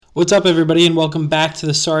What's up, everybody, and welcome back to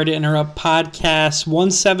the Sorry to Interrupt podcast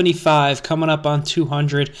 175, coming up on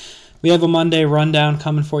 200. We have a Monday rundown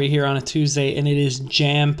coming for you here on a Tuesday, and it is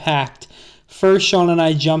jam-packed. First, Sean and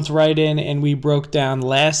I jumped right in, and we broke down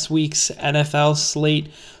last week's NFL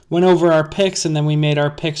slate, went over our picks, and then we made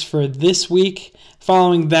our picks for this week.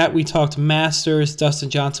 Following that, we talked Masters, Dustin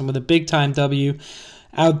Johnson with a big-time W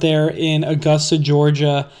out there in Augusta,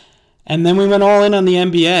 Georgia. And then we went all in on the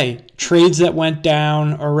NBA. Trades that went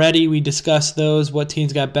down already. We discussed those, what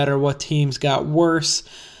teams got better, what teams got worse.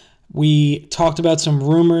 We talked about some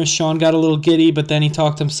rumors. Sean got a little giddy, but then he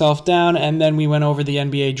talked himself down. And then we went over the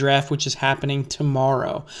NBA draft, which is happening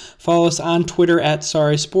tomorrow. Follow us on Twitter at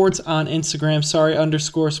Sorry Sports, on Instagram,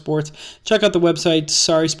 Sorry_sports. Check out the website,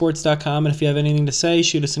 sorrysports.com. And if you have anything to say,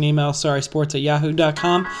 shoot us an email,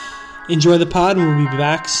 sorrysports@yahoo.com. Enjoy the pod, and we'll be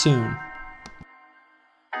back soon.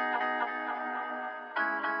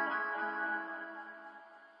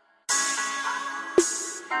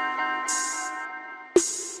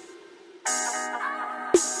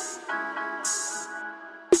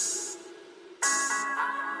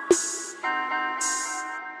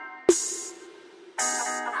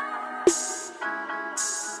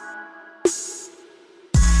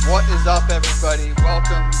 What is up, everybody?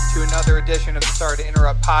 Welcome to another edition of the Sorry to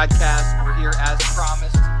Interrupt podcast. We're here as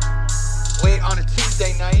promised, late on a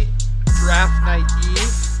Tuesday night, draft night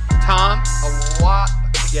eve. Tom, a lot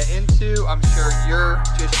to get into. I'm sure you're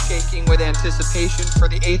just shaking with anticipation for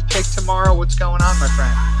the 8th pick tomorrow. What's going on, my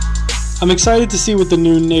friend? I'm excited to see what the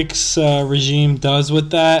new Knicks regime does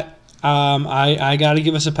with that. I got to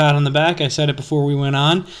give us a pat on the back. I said it before we went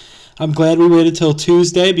on. I'm glad we waited till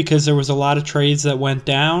Tuesday because there was a lot of trades that went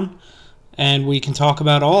down, and we can talk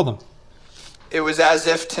about all of them. It was as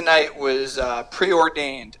if tonight was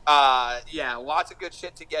preordained. Lots of good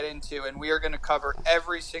shit to get into, and we are going to cover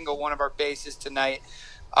every single one of our bases tonight.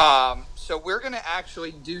 So we're going to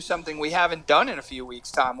actually do something we haven't done in a few weeks,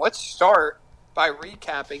 Tom. Let's start by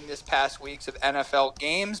recapping this past weeks of NFL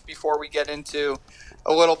games before we get into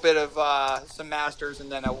a little bit of some Masters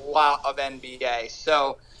and then a lot of NBA.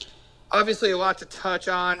 So obviously, a lot to touch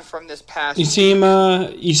on from this past week.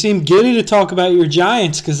 You seem giddy to talk about your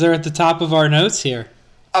Giants because they're at the top of our notes here.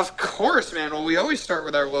 Of course, man. Well, we always start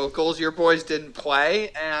with our locals. Your boys didn't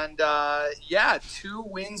play, and 2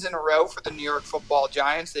 wins in a row for the New York Football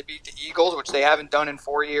Giants. They beat the Eagles, which they haven't done in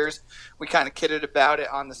 4 years. We kind of kidded about it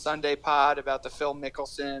on the Sunday pod about the Phil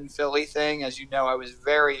Mickelson Philly thing. As you know, I was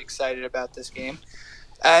very excited about this game,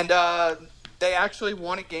 and they actually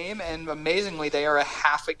won a game, and amazingly, they are a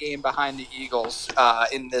half a game behind the Eagles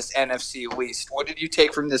in this NFC East. What did you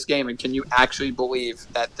take from this game, and can you actually believe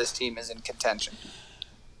that this team is in contention?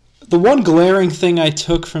 The one glaring thing I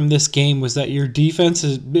took from this game was that your defense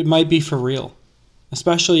it might be for real,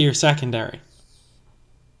 especially your secondary.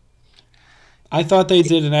 I thought they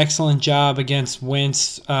did an excellent job against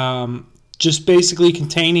Wentz, just basically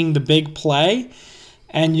containing the big play.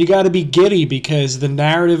 And you got to be giddy because the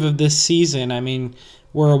narrative of this season, I mean,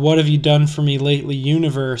 we're a what have you done for me lately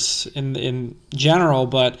universe in general,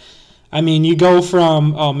 but I mean, you go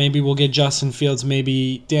from, maybe we'll get Justin Fields,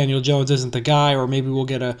 maybe Daniel Jones isn't the guy, or maybe we'll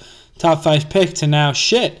get a top 5 pick to now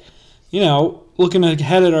looking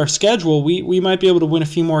ahead at our schedule, we might be able to win a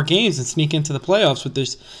few more games and sneak into the playoffs with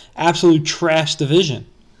this absolute trash division.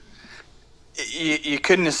 You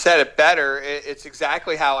couldn't have said it better. It's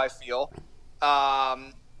exactly how I feel.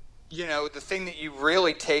 The thing that you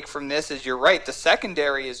really take from this is you're right. The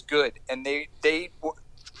secondary is good, and they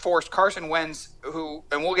forced Carson Wentz,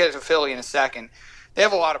 and we'll get to Philly in a second. They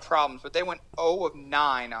have a lot of problems, but they went 0 of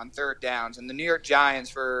 9 on third downs. And the New York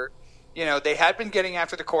Giants they had been getting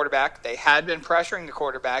after the quarterback. They had been pressuring the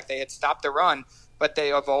quarterback. They had stopped the run, but they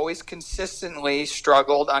have always consistently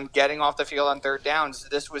struggled on getting off the field on third downs.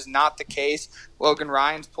 This was not the case. Logan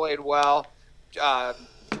Ryan's played well.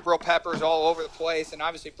 Jabril Peppers all over the place, and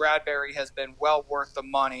obviously Bradbury has been well worth the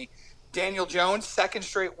money. Daniel Jones, second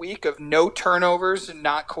straight week of no turnovers, and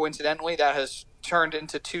not coincidentally, that has turned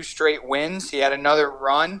into 2 straight wins. He had another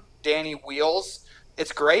run. Danny Wheels.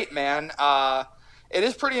 It's great, man. It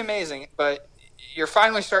is pretty amazing, but you're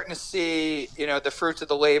finally starting to see, the fruits of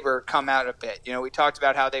the labor come out a bit. We talked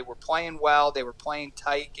about how they were playing well, they were playing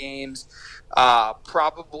tight games,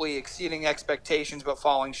 probably exceeding expectations but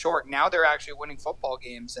falling short. Now they're actually winning football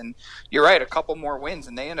games, and you're right, a couple more wins,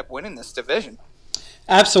 and they end up winning this division.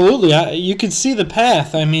 Absolutely. You could see the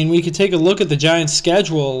path. I mean, we could take a look at the Giants'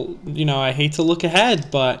 schedule. I hate to look ahead,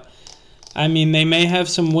 but, I mean, they may have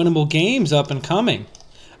some winnable games up and coming.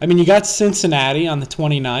 I mean, you got Cincinnati on the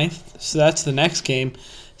 29th, so that's the next game.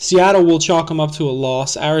 Seattle will chalk them up to a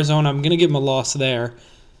loss. Arizona, I'm going to give them a loss there.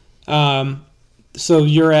 So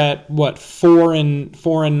you're at what,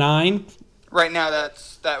 4-9? Right now,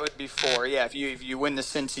 that would be 4. Yeah, if you win the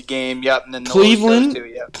Cincy game, yep, and then Cleveland, those 2,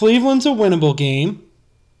 yep. Cleveland's a winnable game,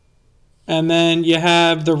 and then you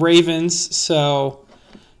have the Ravens. So,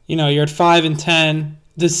 you're at 5-10.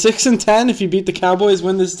 Does 6-10 if you beat the Cowboys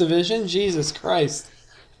win this division? Jesus Christ.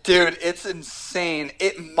 Dude, it's insane.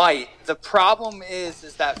 It might. The problem is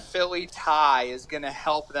that Philly tie is going to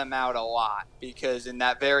help them out a lot because in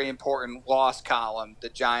that very important loss column, the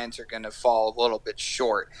Giants are going to fall a little bit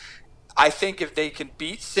short. I think if they can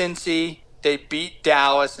beat Cincy, they beat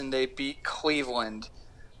Dallas, and they beat Cleveland,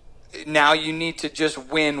 now you need to just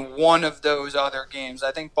win one of those other games.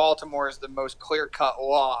 I think Baltimore is the most clear-cut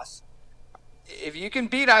loss. If you can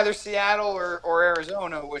beat either Seattle or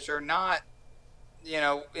Arizona, which are not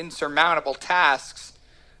insurmountable tasks.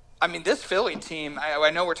 I mean, this Philly team,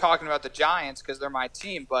 I know we're talking about the Giants because they're my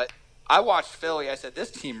team, but I watched Philly. I said,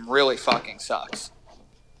 this team really fucking sucks.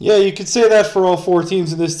 Yeah, you could say that for all 4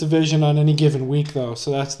 teams in this division on any given week, though,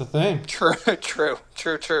 so that's the thing. True.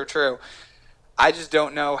 I just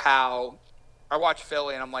don't know how. I watch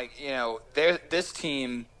Philly, and I'm like, this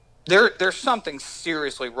team, there's something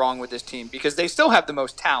seriously wrong with this team because they still have the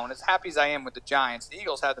most talent. As happy as I am with the Giants, the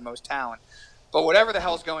Eagles have the most talent. But whatever the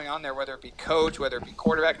hell's going on there, whether it be coach, whether it be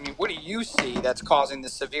quarterback, I mean, what do you see that's causing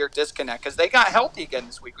this severe disconnect? Because they got healthy again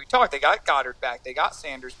this week. We talked. They got Goddard back. They got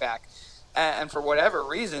Sanders back. And for whatever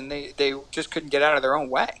reason, they just couldn't get out of their own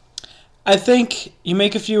way. I think you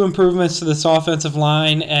make a few improvements to this offensive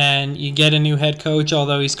line and you get a new head coach,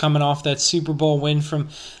 although he's coming off that Super Bowl win from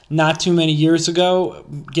not too many years ago.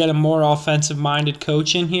 Get a more offensive-minded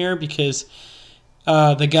coach in here because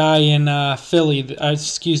the guy in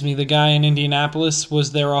the guy in Indianapolis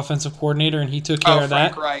was their offensive coordinator, and he took care of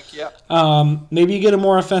that. Frank Reich, yep. Maybe you get a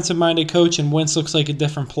more offensive-minded coach, and Wentz looks like a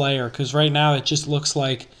different player because right now it just looks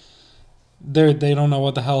like they don't know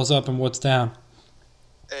what the hell's up and what's down.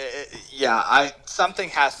 Something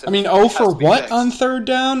has to. I mean, 0 for what fixed. On third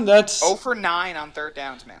down? That's 0 for 9 on third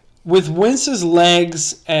downs, man. With Wentz's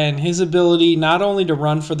legs and his ability not only to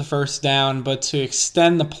run for the first down but to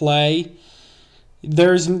extend the play,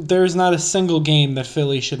 there's not a single game that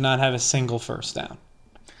Philly should not have a single first down.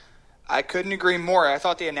 I couldn't agree more. I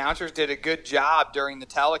thought the announcers did a good job during the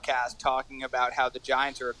telecast talking about how the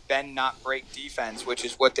Giants are a bend not break defense, which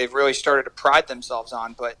is what they've really started to pride themselves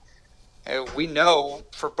on. But we know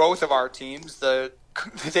for both of our teams,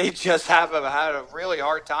 they just have had a really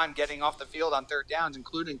hard time getting off the field on third downs,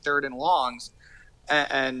 including third and longs.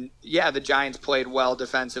 And the Giants played well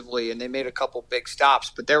defensively, and they made a couple big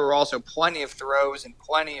stops. But there were also plenty of throws and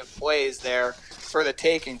plenty of plays there for the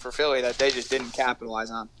taking for Philly that they just didn't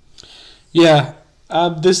capitalize on. Yeah.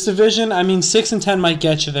 This division, I mean, 6-10 might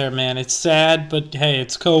get you there, man. It's sad, but hey,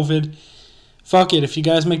 it's COVID. Fuck it. If you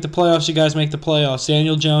guys make the playoffs, you guys make the playoffs.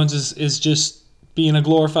 Daniel Jones is just being a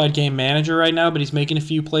glorified game manager right now, but he's making a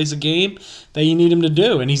few plays a game that you need him to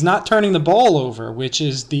do. And he's not turning the ball over, which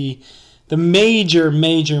is the major,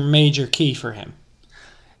 major, major key for him.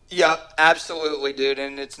 Yeah, absolutely, dude.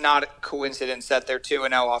 And it's not a coincidence that they're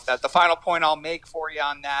 2-0 off that. The final point I'll make for you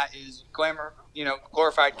on that is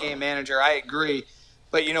glorified game manager. I agree.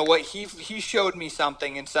 But you know what? He showed me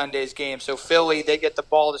something in Sunday's game. So Philly, they get the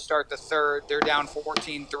ball to start the third. They're down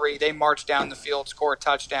 14-3. They march down the field, score a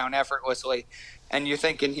touchdown effortlessly. And you're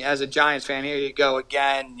thinking, as a Giants fan, here you go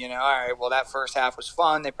again. All right, well, that first half was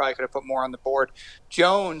fun. They probably could have put more on the board.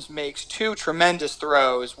 Jones makes 2 tremendous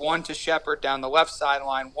throws, one to Shepard down the left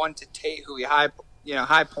sideline, one to Tate, who he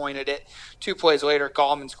high-pointed it. 2 plays later,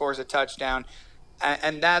 Gallman scores a touchdown.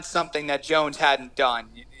 And that's something that Jones hadn't done.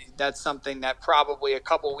 That's something that probably a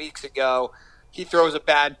couple weeks ago he throws a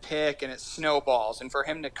bad pick and it snowballs. And for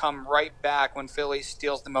him to come right back when Philly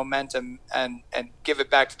steals the momentum and give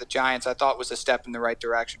it back to the Giants, I thought was a step in the right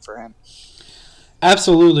direction for him.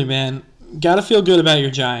 Absolutely, man. Got to feel good about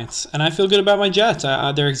your Giants. And I feel good about my Jets.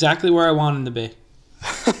 They're exactly where I want them to be.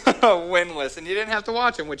 Winless. And you didn't have to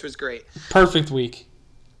watch them, which was great. Perfect week.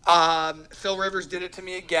 Phil Rivers did it to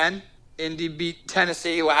me again. Indy beat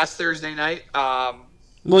Tennessee last Thursday night.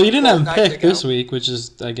 Well, you didn't have a pick this week, which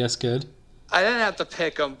is, I guess, good. I didn't have to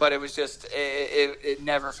pick him, but it was just it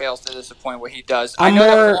never fails to disappoint what he does. I know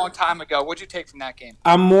that was a long time ago. What'd you take from that game?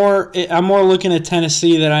 I'm more looking at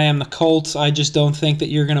Tennessee than I am the Colts. I just don't think that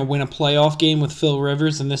you're going to win a playoff game with Phil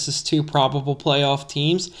Rivers, and this is 2 probable playoff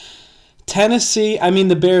teams. Tennessee, I mean,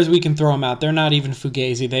 the Bears, we can throw them out. They're not even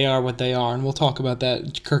Fugazi. They are what they are, and we'll talk about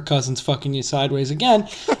that. Kirk Cousins fucking you sideways again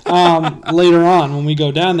later on when we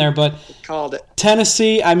go down there. But called it.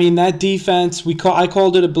 Tennessee, I mean, that defense, I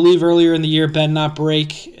called it, I believe, earlier in the year, bend not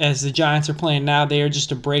break. As the Giants are playing now, they are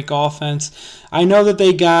just a break offense. I know that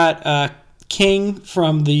they got King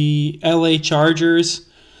from the LA Chargers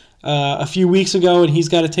a few weeks ago, and he's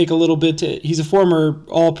got to take a little bit to. He's a former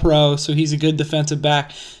All-Pro, so he's a good defensive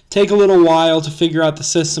back. Take a little while to figure out the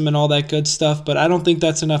system and all that good stuff, but I don't think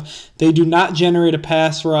that's enough. They do not generate a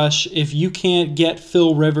pass rush. If you can't get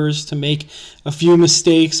Phil Rivers to make a few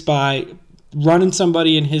mistakes by running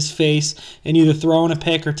somebody in his face and either throwing a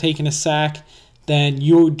pick or taking a sack, then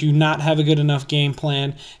you do not have a good enough game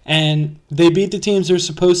plan. And they beat the teams they're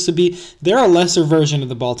supposed to beat. They're a lesser version of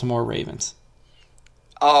the Baltimore Ravens.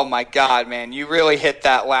 Oh my God, man! You really hit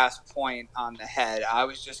that last point on the head. I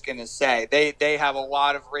was just gonna say they have a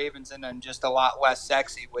lot of Ravens in them, just a lot less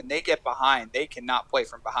sexy. When they get behind, they cannot play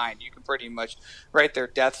from behind. You can pretty much write their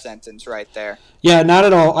death sentence right there. Yeah, not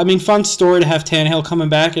at all. I mean, fun story to have Tannehill coming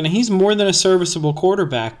back, and he's more than a serviceable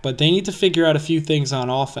quarterback. But they need to figure out a few things on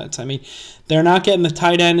offense. I mean, they're not getting the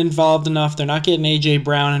tight end involved enough. They're not getting A.J.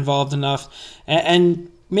 Brown involved enough, and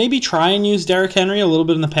maybe try and use Derrick Henry a little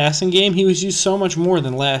bit in the passing game. He was used so much more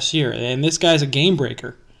than last year, and this guy's a game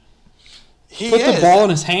breaker. Put the ball in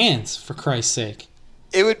his hands, for Christ's sake.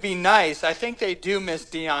 It would be nice. I think they do miss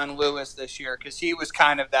Dion Lewis this year because he was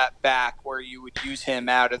kind of that back where you would use him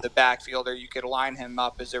out of the backfield or you could line him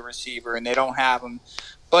up as a receiver, and they don't have him.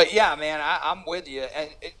 But yeah, man, I'm with you. And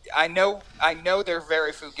I know they're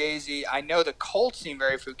very fugazi. I know the Colts seem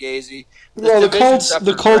very fugazi. Well,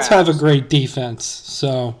 the Colts have a great defense,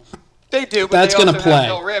 so they do. But that's going to play.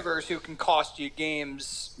 Phil Rivers, who can cost you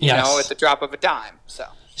games, you know, at the drop of a dime. So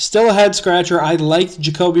still a head scratcher. I liked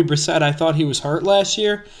Jacoby Brissett. I thought he was hurt last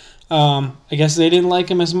year. I guess they didn't like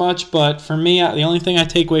him as much, but for me, the only thing I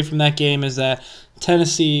take away from that game is that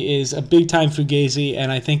Tennessee is a big-time fugazi,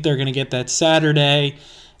 and I think they're going to get that Saturday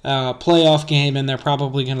playoff game, and they're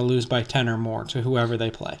probably going to lose by 10 or more to whoever they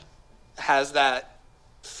play. Has that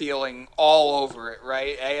feeling all over it,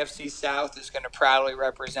 right? AFC South is going to proudly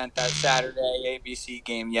represent that Saturday ABC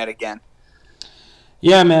game yet again.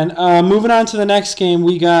 Yeah, man. Moving on to the next game,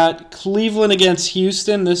 we got Cleveland against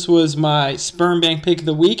Houston. This was my Sperm Bank pick of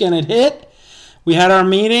the week, and it hit. We had our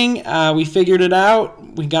meeting. We figured it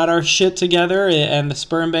out. We got our shit together, and the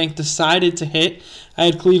Sperm Bank decided to hit. I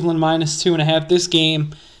had Cleveland minus 2.5. This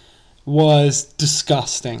game was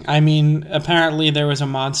disgusting. I mean, apparently there was a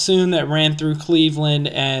monsoon that ran through Cleveland,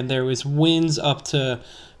 and there was winds up to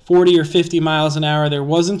 40 or 50 miles an hour. There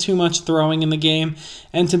wasn't too much throwing in the game.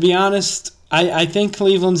 And to be honest, I think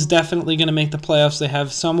Cleveland's definitely going to make the playoffs. They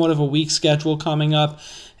have somewhat of a weak schedule coming up,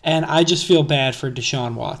 and I just feel bad for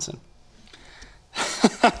Deshaun Watson.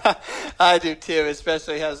 I do too,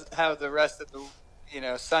 especially how the rest of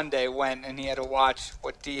the Sunday went, and he had to watch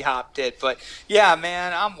what D-Hop did. But yeah,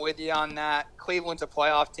 man, I'm with you on that. Cleveland's a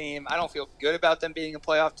playoff team. I don't feel good about them being a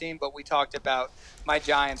playoff team, but we talked about my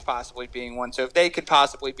Giants possibly being one. So if they could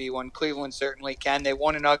possibly be one, Cleveland certainly can. They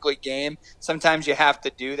won an ugly game. Sometimes you have to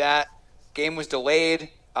do that. Game was delayed.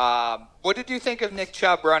 What did you think of Nick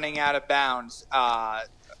Chubb running out of bounds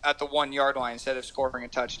at the 1 yard line instead of scoring a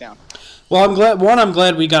touchdown? Well, I'm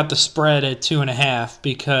glad we got the spread at 2.5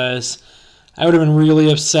 because I would have been really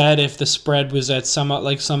upset if the spread was at some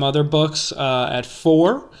other books at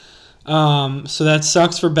 4. So that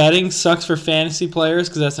sucks for betting, sucks for fantasy players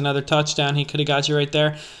because that's another touchdown he could have got you right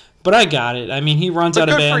there. But I got it. I mean, he runs out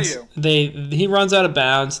of bounds. He runs out of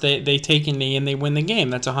bounds. They take a knee and they win the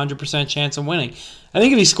game. That's a 100% chance of winning. I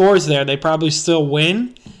think if he scores there, they probably still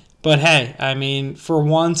win. But hey, I mean, for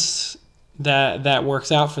once, that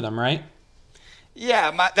works out for them, right?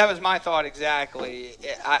 Yeah, that was my thought exactly.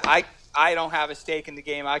 I don't have a stake in the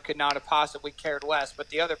game. I could not have possibly cared less. But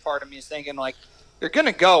the other part of me is thinking, like, you're going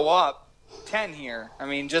to go up 10 here. I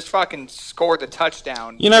mean, just fucking score the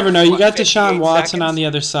touchdown. You never know. You got Deshaun Watson on the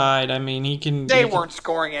other side. I mean, he can... They weren't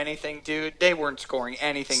scoring anything, dude. They weren't scoring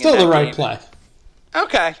anything. Still the right play.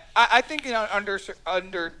 Okay. I think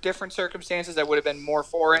under different circumstances, I would have been more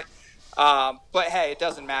for it. But, hey, it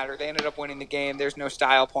doesn't matter. They ended up winning the game. There's no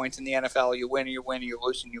style points in the NFL. You win, you win, you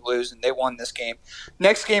lose, and you lose, and they won this game.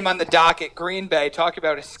 Next game on the docket, Green Bay. Talk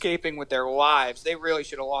about escaping with their lives. They really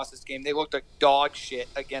should have lost this game. They looked like dog shit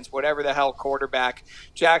against whatever the hell quarterback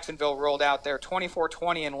Jacksonville rolled out there.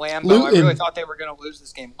 24-20 in Lambeau. Luton. I really thought they were going to lose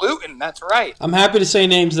this game. Luton, that's right. I'm happy to say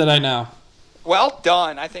names that I know. Well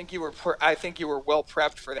done. I think you were well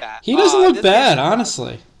prepped for that. He doesn't look bad,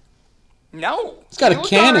 honestly. No. He's got a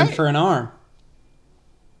cannon for an arm.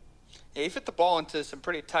 Yeah, he fit the ball into some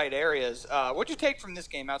pretty tight areas. What'd you take from this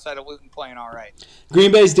game outside of Luton playing all right?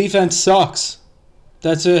 Green Bay's defense sucks.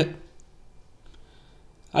 That's it.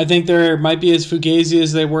 I think they might be as fugazi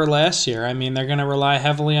as they were last year. I mean, they're going to rely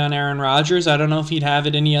heavily on Aaron Rodgers. I don't know if he'd have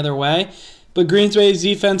it any other way. But Green Bay's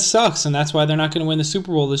defense sucks, and that's why they're not going to win the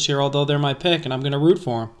Super Bowl this year, although they're my pick, and I'm going to root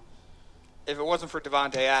for them. if it wasn't for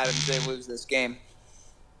Devontae Adams, they lose this game.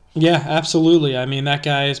 Yeah, absolutely. I mean, that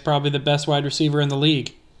guy is probably the best wide receiver in the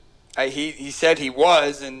league. He said he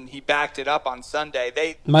was, and he backed it up on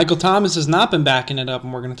Sunday. Michael Thomas has not been backing it up,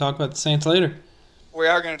 and we're going to talk about the Saints later. We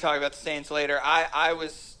are going to talk about the Saints later. I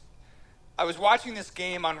was watching this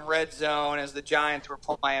game on Red Zone as the Giants were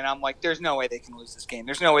playing. I'm like, there's no way they can lose this game.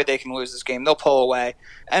 There's no way they can lose this game. They'll pull away.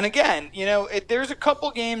 And again, there's a couple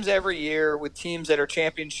games every year with teams that are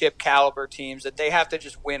championship caliber teams that they have to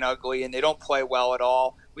just win ugly and they don't play well at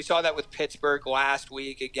all. We saw that with Pittsburgh last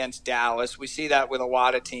week against Dallas. We see that with a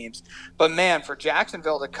lot of teams. But man, for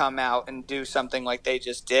Jacksonville to come out and do something like they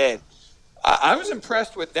just did, I was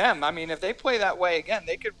impressed with them. I mean, if they play that way again,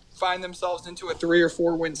 they could find themselves into a 3 or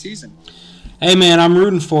 4 win season. Hey, man, I'm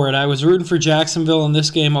rooting for it. I was rooting for Jacksonville in this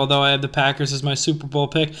game, although I had the Packers as my Super Bowl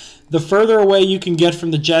pick. The further away you can get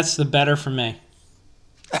from the Jets, the better for me.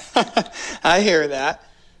 I hear that.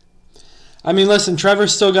 I mean, listen,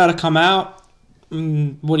 Trevor's still got to come out.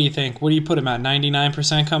 What do you think? What do you put him at,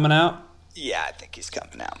 99% coming out? Yeah, I think he's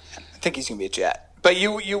coming out, man. I think he's going to be a Jet. But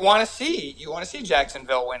you want to see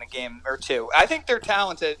Jacksonville win a game or two. I think they're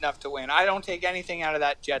talented enough to win. I don't take anything out of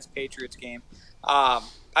that Jets-Patriots game.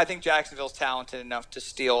 I think Jacksonville's talented enough to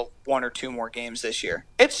steal 1 or 2 more games this year.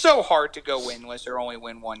 It's so hard to go winless or only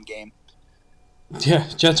win 1 game. Yeah,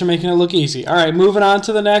 Jets are making it look easy. All right, moving on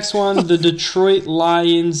to the next one. The Detroit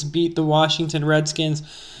Lions beat the Washington Redskins.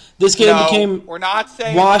 This game became we're not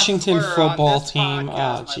saying Washington football team.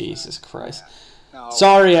 Podcast, oh, Jesus Christ. No.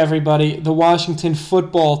 Sorry, everybody. The Washington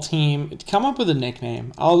football team. Come up with a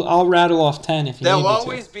nickname. I'll rattle off 10 if you need me to. There'll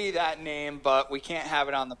always be that name, but we can't have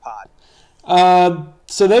it on the pod.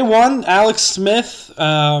 So they won. Alex Smith,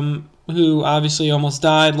 who obviously almost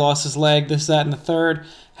died, lost his leg, this, that, and the third,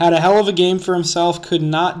 had a hell of a game for himself, could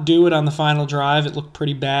not do it on the final drive. It looked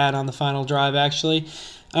pretty bad on the final drive, actually.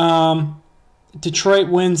 Detroit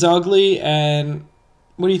wins ugly, and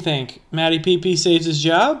what do you think? Matty P.P. saves his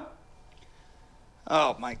job?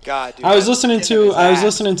 Oh, my God, dude. I was listening to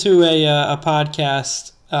a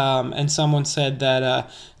podcast, and someone said that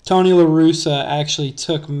Tony La Russa actually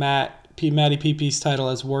took Matty P.P.'s title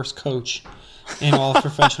as worst coach in all of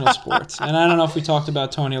professional sports. And I don't know if we talked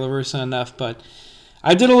about Tony La Russa enough, but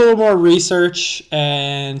I did a little more research,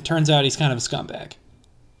 and turns out he's kind of a scumbag.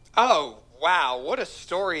 Oh, wow. What a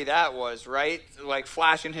story that was, right? Like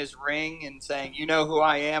flashing his ring and saying, you know who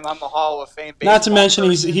I am? I'm a Hall of Fame baseball Not to mention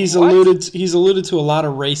person. he's alluded to a lot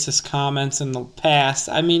of racist comments in the past.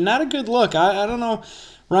 I mean, not a good look. I don't know.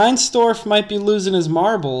 Reinsdorf might be losing his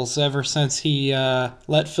marbles ever since he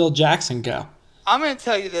let Phil Jackson go. I'm going to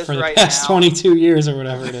tell you this right now. For the past 22 years or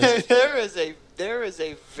whatever it is. There is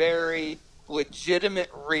a very legitimate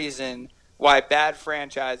reason why bad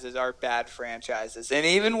franchises are bad franchises. And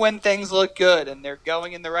even when things look good and they're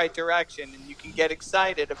going in the right direction and you can get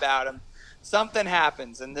excited about them, something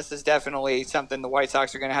happens. And this is definitely something the White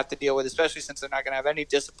Sox are going to have to deal with, especially since they're not going to have any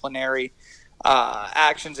disciplinary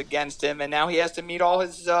actions against him, and now he has to meet all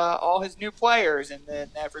his new players and then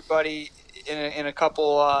everybody in a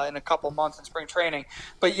couple months in spring training.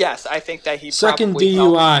 But yes, I think that he second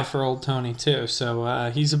DUI for old Tony too,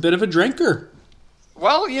 so he's a bit of a drinker.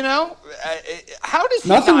 Well, how does he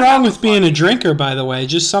nothing wrong with being a drinker, by the way?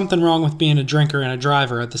 Just something wrong with being a drinker and a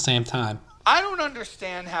driver at the same time. I don't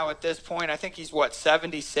understand how at this point, I think he's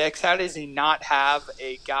 76. How does he not have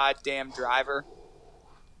a goddamn driver?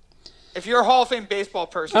 If you're a Hall of Fame baseball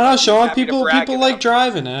person, I don't know, Sean. People like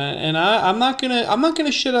driving, and I'm not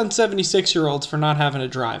gonna shit on 76-year-olds for not having a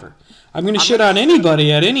driver. I'm gonna shit on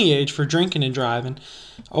anybody at any age for drinking and driving,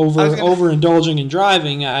 overindulging in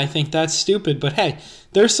driving. I think that's stupid. But hey,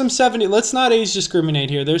 there's some 70. Let's not age discriminate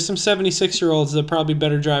here. There's some 76-year-olds that are probably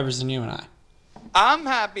better drivers than you and I. I'm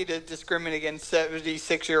happy to discriminate against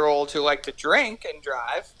 76-year-olds who like to drink and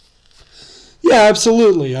drive. Yeah,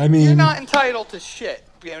 absolutely. I mean, you're not entitled to shit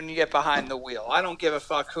when you get behind the wheel. I don't give a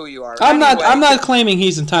fuck who you are. I'm not claiming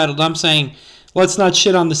he's entitled. I'm saying let's not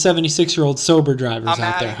shit on the 76-year-old sober drivers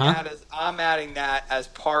out there, huh? I'm adding that as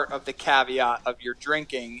part of the caveat of your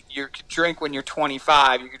drinking. You could drink when you're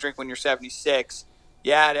 25. You could drink when you're 76.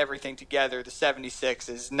 You add everything together. The 76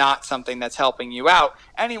 is not something that's helping you out.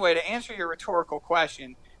 Anyway, to answer your rhetorical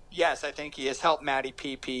question, yes, I think he has helped Matty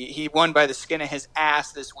P.P. He won by the skin of his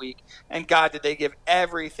ass this week. And God, did they give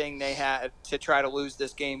everything they had to try to lose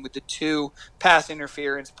this game with the 2 pass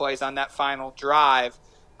interference plays on that final drive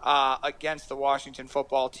against the Washington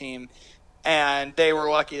football team. And they were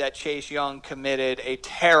lucky that Chase Young committed a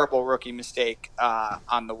terrible rookie mistake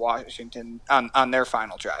on the Washington on their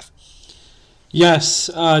final drive. Yes,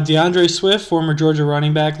 DeAndre Swift, former Georgia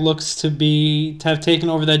running back, looks to have taken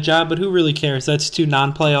over that job, but who really cares? That's two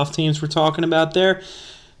non-playoff teams we're talking about there.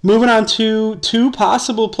 Moving on to two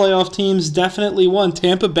possible playoff teams, definitely one.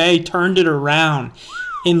 Tampa Bay turned it around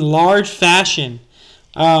in large fashion.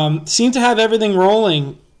 Seemed to have everything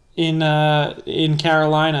rolling in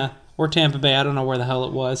Carolina or Tampa Bay. I don't know where the hell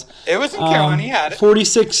it was. It was in Carolina. He had it.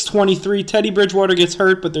 46-23. Teddy Bridgewater gets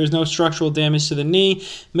hurt, but there's no structural damage to the knee.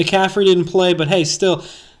 McCaffrey didn't play, but hey, still,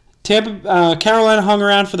 Carolina hung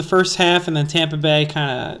around for the first half, and then Tampa Bay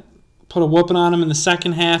kind of put a whooping on them in the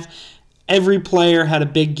second half. Every player had a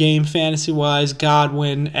big game fantasy-wise.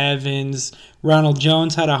 Godwin, Evans, Ronald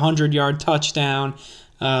Jones had a 100-yard touchdown.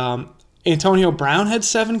 Antonio Brown had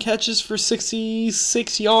 7 catches for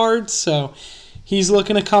 66 yards, so he's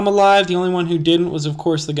looking to come alive. The only one who didn't was, of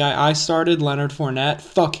course, the guy I started, Leonard Fournette.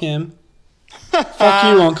 Fuck him. Fuck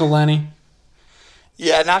you, Uncle Lenny.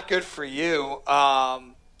 Yeah, not good for you.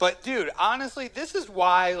 But, dude, honestly, this is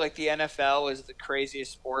why, like, the NFL is the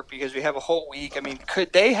craziest sport, because we have a whole week. I mean,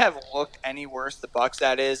 could they have looked any worse, the Bucs,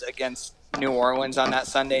 that is, against New Orleans on that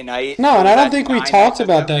Sunday night? No, and I don't think we talked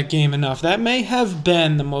about that game enough. That may have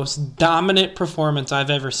been the most dominant performance I've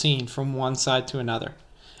ever seen from one side to another.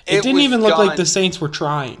 It didn't even look like the Saints were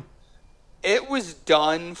trying. It was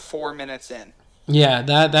done 4 minutes in. Yeah,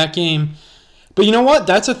 that game. But you know what?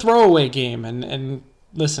 That's a throwaway game, and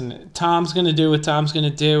listen, Tom's going to do what Tom's going to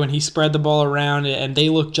do, and he spread the ball around, and they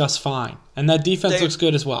look just fine. And that defense looks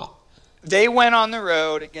good as well. They went on the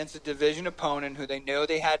road against a division opponent who they know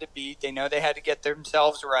they had to beat. They know they had to get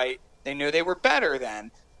themselves right. They knew they were better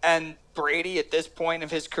than. And Brady, at this point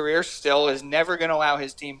of his career, still is never going to allow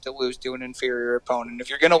his team to lose to an inferior opponent. If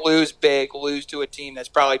you're going to lose big, lose to a team that's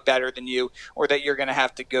probably better than you or that you're going to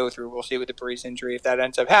have to go through. We'll see with the Brees injury if that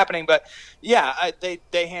ends up happening. But, yeah,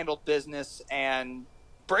 they handled business, and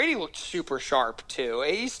Brady looked super sharp, too.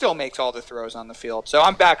 He still makes all the throws on the field. So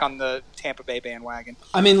I'm back on the Tampa Bay bandwagon.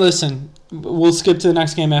 I mean, listen, we'll skip to the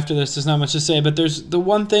next game after this. There's not much to say. But there's the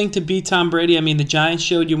one thing to beat Tom Brady. I mean, the Giants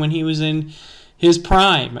showed you when he was in his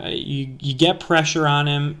prime. You get pressure on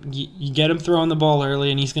him. You get him throwing the ball early,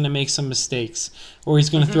 and he's going to make some mistakes. Or he's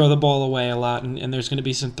going to throw the ball away a lot, and there's going to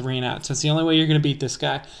be some 3-and-outs. That's the only way you're going to beat this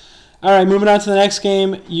guy. All right, moving on to the next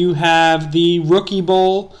game. You have the Rookie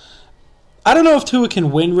Bowl. I don't know if Tua can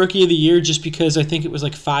win Rookie of the Year just because I think it was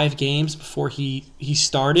like 5 games before he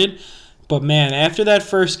started. But, man, after that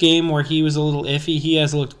first game where he was a little iffy, he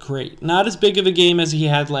has looked great. Not as big of a game as he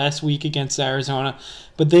had last week against Arizona,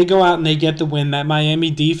 but they go out and they get the win. That Miami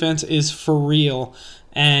defense is for real.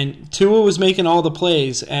 And Tua was making all the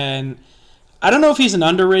plays. And I don't know if he's an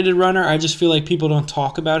underrated runner. I just feel like people don't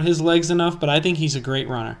talk about his legs enough, but I think he's a great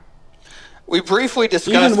runner. We briefly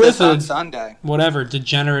discussed this on Sunday. Whatever,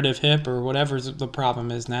 degenerative hip or whatever the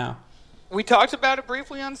problem is now. We talked about it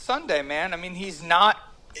briefly on Sunday, man. I mean, he's not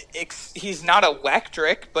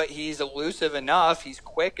electric, but he's elusive enough. He's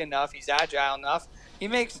quick enough. He's agile enough.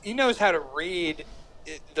 He knows how to read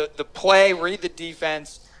the play, read the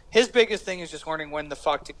defense. His biggest thing is just learning when the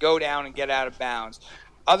fuck to go down and get out of bounds.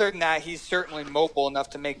 Other than that, he's certainly mobile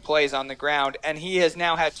enough to make plays on the ground, and he has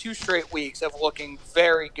now had 2 straight weeks of looking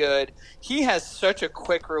very good. He has such a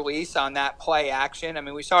quick release on that play action. I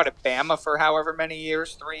mean, we saw it at Bama for however many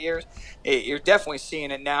years, 3 years. You're definitely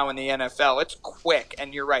seeing it now in the NFL. It's quick,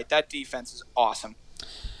 and you're right, that defense is awesome.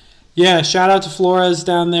 Yeah, shout out to Flores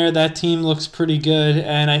down there. That team looks pretty good,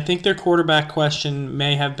 and I think their quarterback question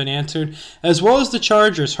may have been answered, as well as the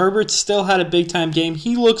Chargers. Herbert still had a big-time game.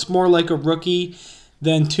 He looks more like a rookie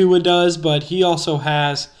than Tua does, but he also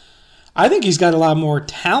has, I think he's got a lot more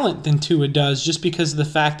talent than Tua does just because of the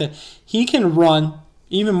fact that he can run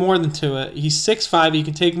even more than Tua. He's 6'5", he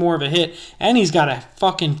can take more of a hit, and he's got a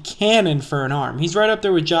fucking cannon for an arm. He's right up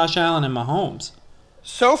there with Josh Allen and Mahomes.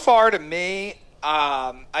 So far to me,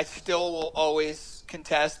 I still will always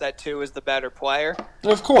contest that Tua is the better player.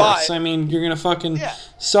 Of course. But, I mean, you're going to fucking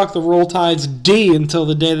suck the Roll Tide's D until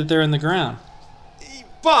the day that they're in the ground.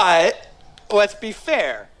 But let's be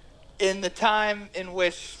fair. In the time in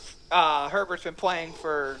which Herbert's been playing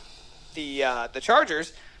for the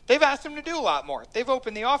Chargers, they've asked him to do a lot more. They've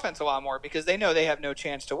opened the offense a lot more because they know they have no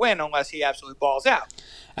chance to win unless he absolutely balls out.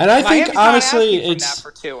 And I think, honestly, it's that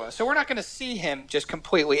for Tua, so we're not going to see him just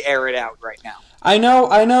completely air it out right now. I know.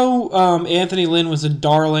 Anthony Lynn was a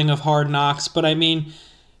darling of Hard Knocks, but I mean,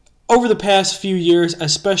 over the past few years,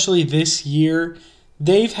 especially this year,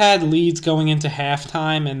 they've had leads going into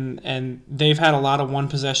halftime, and they've had a lot of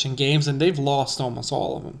one-possession games, and they've lost almost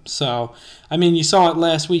all of them. So, I mean, you saw it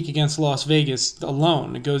last week against Las Vegas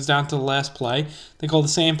alone. It goes down to the last play. They call the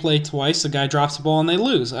same play twice. The guy drops the ball, and they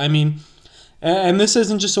lose. I mean, And this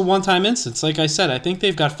isn't just a one-time instance. Like I said, I think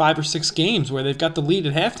they've got 5 or 6 games where they've got the lead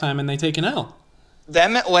at halftime and they take an L.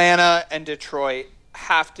 Them, Atlanta, and Detroit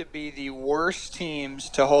have to be the worst teams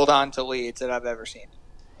to hold on to leads that I've ever seen.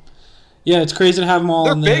 Yeah, it's crazy to have them all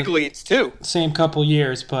They're in big the leads, too. same couple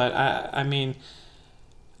years, but I mean,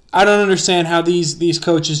 I don't understand how these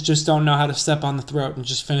coaches just don't know how to step on the throat and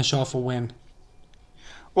just finish off a win.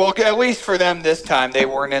 Well, at least for them this time, they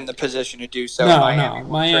weren't in the position to do so. No,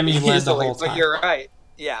 Miami led the easily, whole time. But you're right.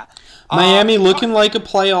 Yeah. Miami looking like a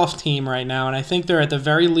playoff team right now, and I think they're at the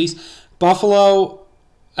very least. Buffalo,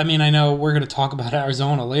 I mean, I know we're going to talk about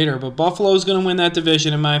Arizona later, but Buffalo's going to win that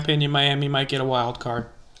division, in my opinion. Miami might get a wild card.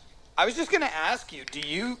 I was just going to ask you,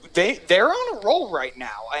 they're on a roll right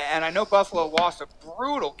now, and I know Buffalo lost a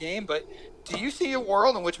brutal game, but do you see a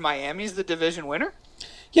world in which Miami's the division winner?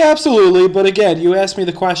 Yeah, absolutely. But again, you asked me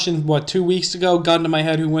the question, 2 weeks ago, gun to my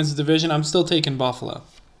head, who wins the division? I'm still taking Buffalo.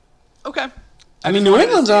 Okay. I mean, New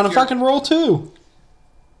England's on a fucking roll, too.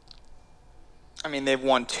 I mean, they've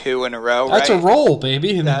won 2 in a row, That's right? a roll,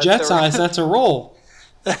 baby. In the Jets' eyes, that's a roll.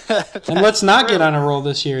 And let's not get on a roll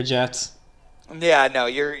this year, Jets. Yeah, no,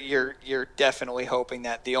 you're definitely hoping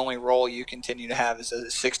that the only role you continue to have is a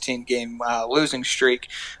 16-game losing streak.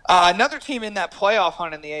 Another team in that playoff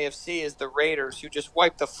hunt in the AFC is the Raiders, who just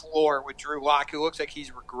wiped the floor with Drew Lock, who looks like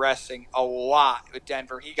he's regressing a lot with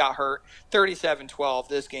Denver. He got hurt 37-12.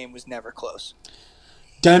 This game was never close.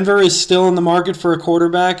 Denver is still in the market for a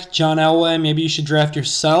quarterback. John Elway, maybe you should draft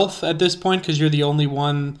yourself at this point because you're the only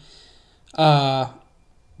one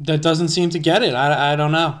that doesn't seem to get it. I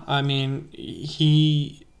don't know. I mean,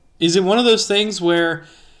 is it one of those things where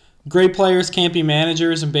great players can't be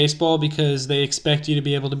managers in baseball because they expect you to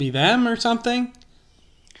be able to be them or something?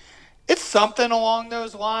 It's something along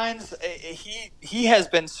those lines. He has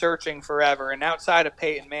been searching forever, and outside of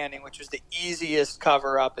Peyton Manning, which was the easiest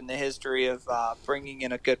cover-up in the history of bringing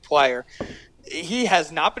in a good player, he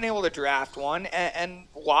has not been able to draft one, and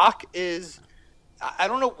Locke is – I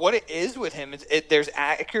don't know what it is with him. There's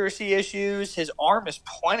accuracy issues. His arm is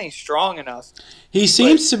plenty strong enough. He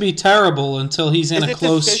seems to be terrible until he's in a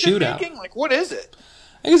close shootout. Like, what is it?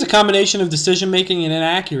 I think it's a combination of decision-making and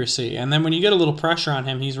inaccuracy. And then when you get a little pressure on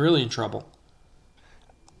him, he's really in trouble.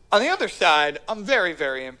 On the other side, I'm very,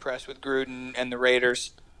 very impressed with Gruden and the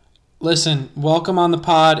Raiders. Listen, welcome on the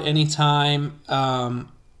pod anytime.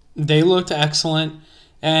 They looked excellent.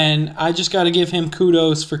 And I just got to give him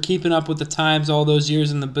kudos for keeping up with the times all those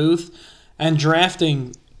years in the booth and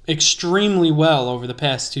drafting extremely well over the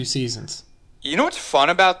past 2 seasons. You know what's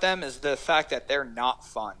fun about them is the fact that they're not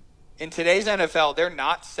fun. In today's NFL, they're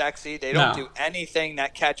not sexy. They don't do anything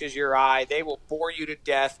that catches your eye. They will bore you to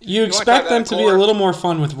death. You expect them to be a little more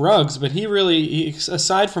fun with Ruggs, but he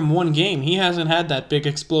aside from one game, he hasn't had that big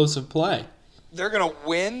explosive play. They're going to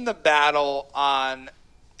win the battle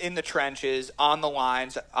in the trenches, on the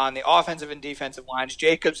lines, on the offensive and defensive lines.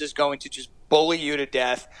 Jacobs is going to just bully you to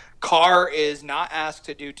death. Carr is not asked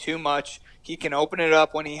to do too much. He can open it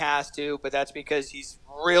up when he has to, but that's because he's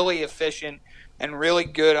really efficient and really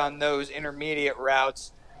good on those intermediate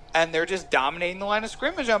routes. And they're just dominating the line of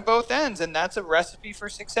scrimmage on both ends, and that's a recipe for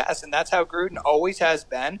success. And that's how Gruden always has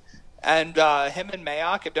been. And him and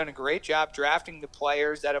Mayock have done a great job drafting the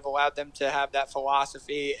players that have allowed them to have that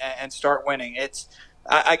philosophy and start winning.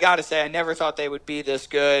 I got to say, I never thought they would be this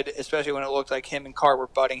good, especially when it looked like him and Carr were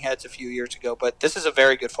butting heads a few years ago. But this is a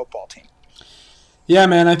very good football team. Yeah,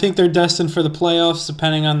 man, I think they're destined for the playoffs.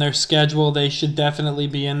 Depending on their schedule, they should definitely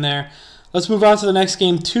be in there. Let's move on to the next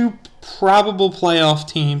game. 2 probable playoff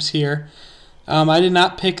teams here. I did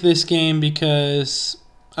not pick this game because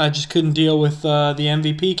I just couldn't deal with the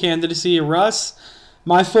MVP candidacy of Russ.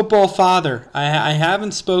 My football father. I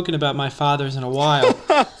haven't spoken about my fathers in a while.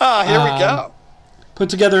 Here we go. Put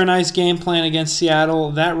together a nice game plan against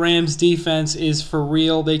Seattle. That Rams defense is for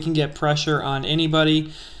real. They can get pressure on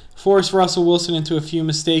anybody. Force Russell Wilson into a few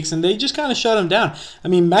mistakes, and they just kind of shut him down. I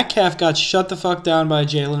mean, Metcalf got shut the fuck down by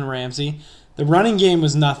Jalen Ramsey. The running game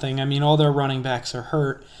was nothing. I mean, all their running backs are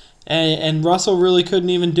hurt. And Russell really couldn't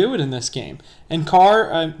even do it in this game. And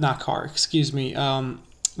Goff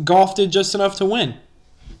did just enough to win.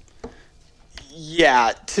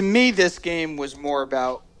 Yeah, to me, this game was more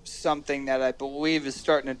about something that I believe is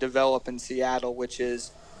starting to develop in Seattle, which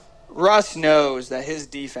is Russ knows that his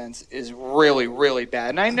defense is really, really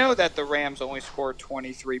bad. And I know that the Rams only scored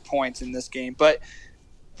 23 points in this game, but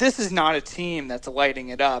this is not a team that's lighting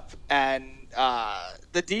it up. And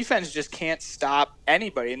the defense just can't stop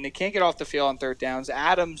anybody, and they can't get off the field on third downs.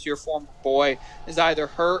 Adams, your former boy, is either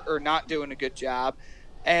hurt or not doing a good job.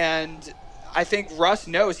 And I think Russ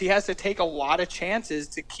knows he has to take a lot of chances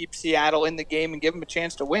to keep Seattle in the game and give them a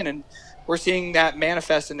chance to win. And we're seeing that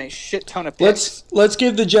manifest in a shit ton of picks. Let's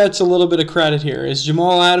give the Jets a little bit of credit here. Is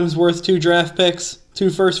Jamal Adams worth 2 draft picks? 2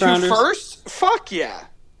 first-rounders? 2 first? Fuck yeah.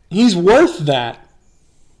 He's worth that.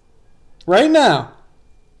 Right now.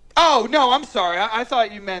 Oh, no, I'm sorry. I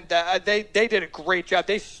thought you meant that. They did a great job.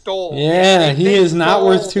 They stole. Yeah, he is not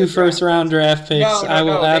worth 2 first-round draft picks. No, I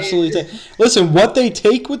will absolutely take. Listen, what they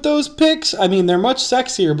take with those picks, I mean, they're much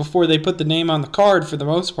sexier before they put the name on the card for the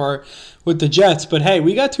most part with the Jets. But, hey,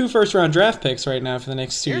 we got 2 first-round draft picks right now for the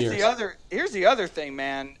next 2 years. Here's the other thing,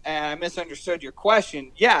 man, and I misunderstood your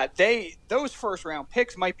question. Yeah, those first-round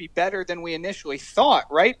picks might be better than we initially thought,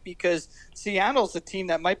 right? Because Seattle's a team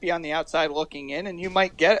that might be on the outside looking in, and you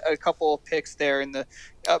might get a couple of picks there in the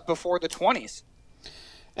before the 20s.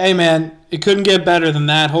 Hey, man, it couldn't get better than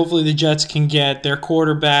that. Hopefully the Jets can get their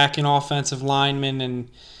quarterback and offensive lineman and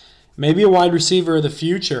maybe a wide receiver of the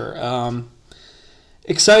future.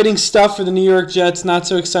 Exciting stuff for the New York Jets, not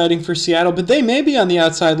so exciting for Seattle, but they may be on the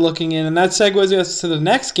outside looking in, and that segues us to the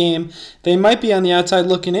next game. They might be on the outside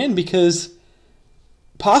looking in because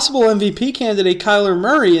possible MVP candidate Kyler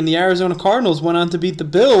Murray and the Arizona Cardinals went on to beat the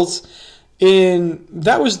Bills.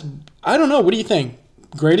 That was, I don't know, what do you think?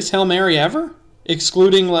 Greatest Hail Mary ever?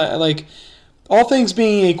 Excluding, like, all things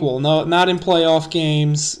being equal, no, not in playoff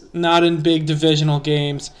games, not in big divisional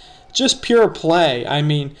games, just pure play. I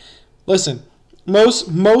mean, listen,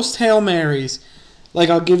 most Hail Marys, like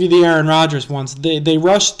I'll give you the Aaron Rodgers ones, they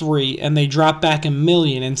rush 3 and they drop back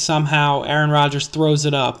 1,000,000 and somehow Aaron Rodgers throws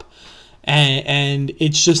it up. And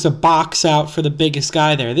it's just a box out for the biggest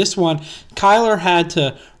guy there. This one, Kyler had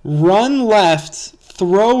to run left,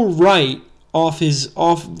 throw right,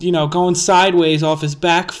 going sideways off his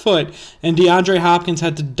back foot, and DeAndre Hopkins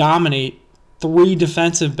had to dominate 3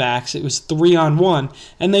 defensive backs. It was 3-on-1,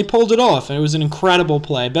 and they pulled it off, and it was an incredible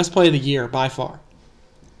play. Best play of the year, by far.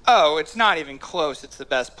 Oh, it's not even close. It's the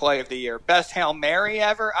best play of the year. Best Hail Mary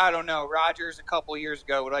ever? I don't know. Rodgers a couple years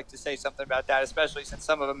ago would like to say something about that, especially since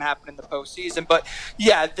some of them happened in the postseason. But,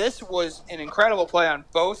 yeah, this was an incredible play on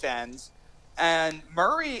both ends. And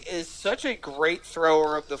Murray is such a great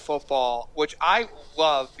thrower of the football, which I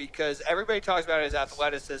love because everybody talks about his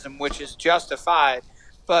athleticism, which is justified.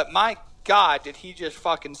 But my God, did he just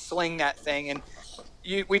fucking sling that thing. And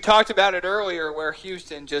we talked about it earlier where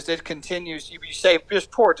Houston it continues. You say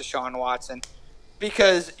just poor Deshaun Watson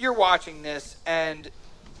because you're watching this and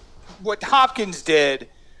what Hopkins did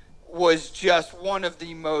was just one of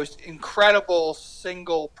the most incredible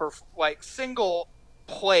single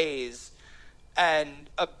plays and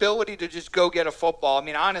ability to just go get a football. I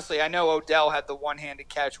mean, honestly, I know Odell had the one-handed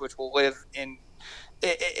catch, which will live in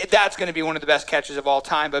that's going to be one of the best catches of all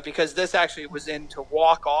time. But because this actually was in to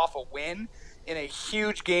walk off a win in a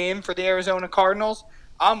huge game for the Arizona Cardinals,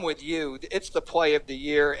 I'm with you. It's the play of the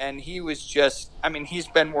year, and he was just – I mean, he's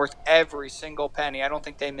been worth every single penny. I don't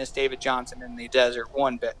think they missed David Johnson in the desert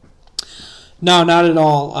one bit. No, not at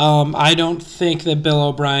all. I don't think that Bill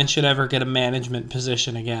O'Brien should ever get a management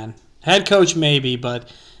position again. Head coach maybe,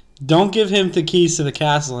 but don't give him the keys to the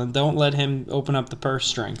castle and don't let him open up the purse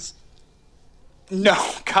strings.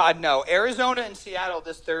 No, God, no. Arizona and Seattle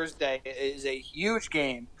this Thursday is a huge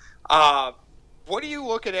game. What do you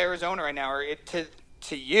look at Arizona right now? Or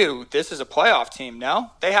to you, this is a playoff team, no?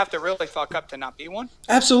 They have to really fuck up to not be one?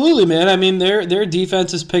 Absolutely, man. I mean, their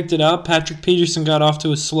defense has picked it up. Patrick Peterson got off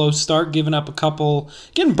to a slow start, giving up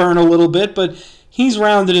getting burned a little bit, but he's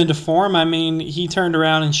rounded into form. I mean, he turned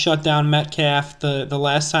around and shut down Metcalf the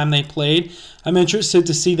last time they played. I'm interested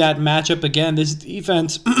to see that matchup again. This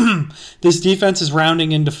defense is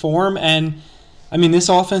rounding into form, and I mean, this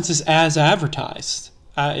offense is as advertised.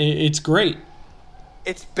 It's great.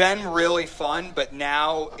 It's been really fun, but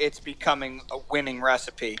now it's becoming a winning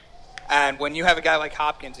recipe. And when you have a guy like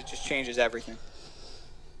Hopkins, it just changes everything.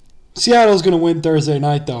 Seattle's going to win Thursday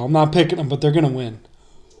night, though. I'm not picking them, but they're going to win.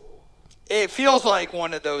 It feels like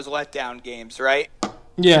one of those letdown games, right?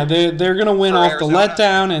 Yeah, they're going to win off the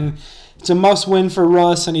letdown, and it's a must-win for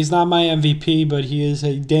Russ, and he's not my MVP, but he is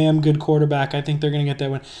a damn good quarterback. I think they're going to get that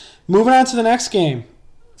win. Moving on to the next game.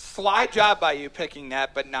 Sly job by you picking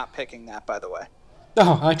that, but not picking that, by the way.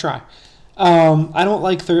 Oh, I try. I don't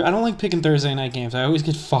like picking Thursday night games. I always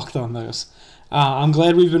get fucked on those. I'm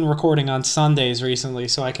glad we've been recording on Sundays recently,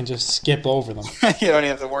 so I can just skip over them. You don't even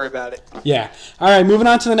have to worry about it. Yeah. All right, moving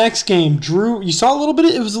on to the next game. Drew, you saw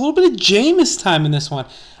it was a little bit of Jameis time in this one.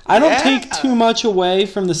 I don't take too much away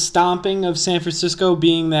from the stomping of San Francisco,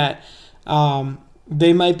 being that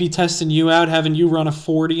they might be testing you out, having you run a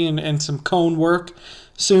 40 and some cone work.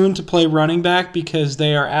 soon to play running back because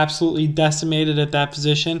they are absolutely decimated at that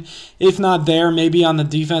position. If not there, maybe on the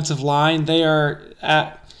defensive line. They are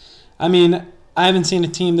I haven't seen a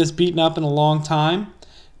team this beaten up in a long time.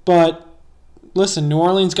 But listen, New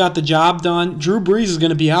Orleans got the job done. Drew Brees is going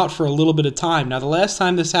to be out for a little bit of time. Now, the last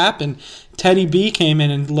time this happened, Teddy B came in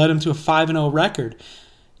and led him to a 5-0 record.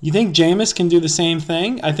 You think Jameis can do the same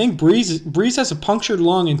thing? I think Brees has a punctured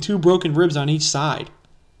lung and 2 broken ribs on each side.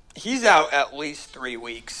 He's out at least 3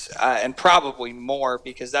 weeks, and probably more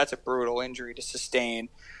because that's a brutal injury to sustain.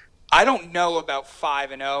 I don't know about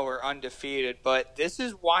 5-0 or undefeated, but this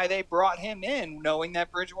is why they brought him in, knowing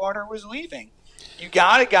that Bridgewater was leaving. You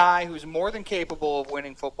got a guy who's more than capable of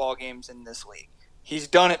winning football games in this league. He's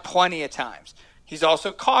done it plenty of times. He's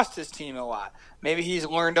also cost his team a lot. Maybe he's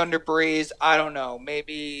learned under Breeze. I don't know.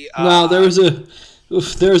 Maybe. No, there was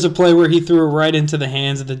a play where he threw it right into the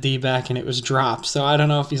hands of the D-back and it was dropped. So I don't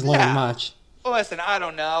know if he's learned much. Well, listen, I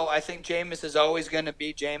don't know. I think Jameis is always going to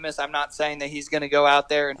be Jameis. I'm not saying that he's going to go out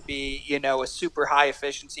there and be, a super high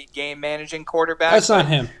efficiency game managing quarterback. That's not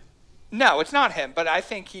him. No, it's not him. But I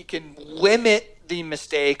think he can limit the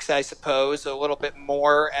mistakes, I suppose, a little bit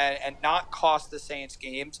more and not cost the Saints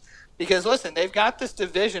games. Because, listen, they've got this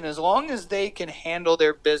division. As long as they can handle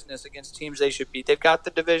their business against teams they should beat, they've got the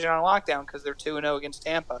division on lockdown because they're 2-0 against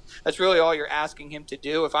Tampa. That's really all you're asking him to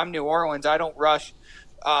do. If I'm New Orleans, I don't rush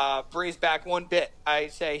Breeze back one bit. I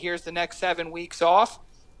say, here's the next 7 weeks off.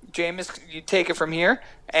 Jameis, you take it from here,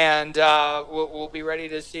 and we'll be ready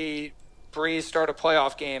to see Breeze start a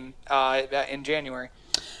playoff game in January.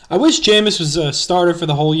 I wish Jameis was a starter for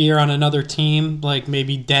the whole year on another team, like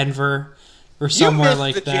maybe Denver or somewhere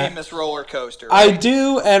like that. You miss the Jameis roller coaster, right? I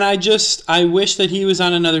do, and I wish that he was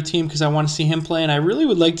on another team because I want to see him play, and I really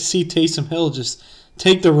would like to see Taysom Hill just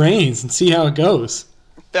take the reins and see how it goes.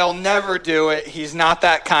 They'll never do it. He's not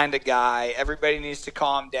that kind of guy. Everybody needs to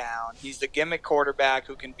calm down. He's the gimmick quarterback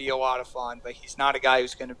who can be a lot of fun, but he's not a guy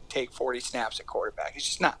who's going to take 40 snaps at quarterback. He's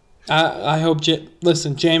just not. I hope,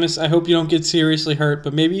 listen, Jameis, I hope you don't get seriously hurt,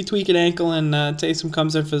 but maybe you tweak an ankle and Taysom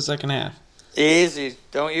comes in for the second half. Easy.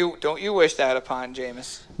 Don't you wish that upon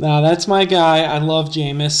Jameis. No, that's my guy. I love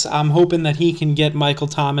Jameis. I'm hoping that he can get Michael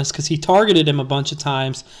Thomas because he targeted him a bunch of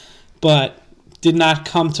times, but did not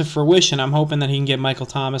come to fruition. I'm hoping that he can get Michael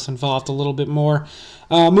Thomas involved a little bit more.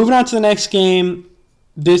 Moving on to the next game.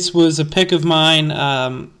 This was a pick of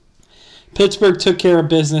mine. Pittsburgh took care of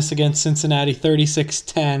business against Cincinnati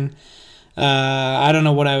 36-10. I don't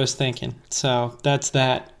know what I was thinking, so that's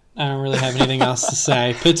that. I don't really have anything else to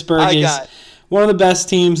say. Pittsburgh is one of the best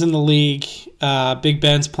teams in the league. Big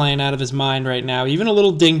Ben's playing out of his mind right now. Even a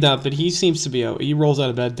little dinged up, but he seems to be he rolls out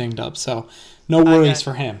of bed dinged up, so no worries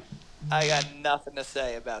for him. I got nothing to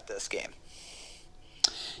say about this game.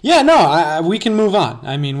 Yeah, no, we can move on.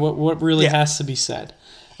 I mean, what really has to be said?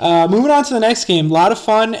 Moving on to the next game. A lot of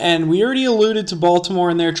fun, and we already alluded to Baltimore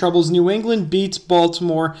and their troubles. New England beats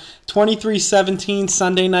Baltimore 23-17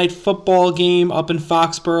 Sunday Night Football game up in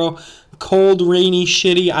Foxborough. Cold, rainy,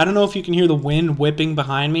 shitty. I don't know if you can hear the wind whipping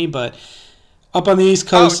behind me, but up on the East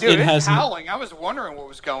Coast, it has howling. I was wondering what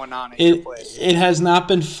was going on in your place. It has not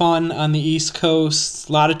been fun on the East Coast.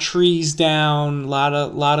 A lot of trees down, a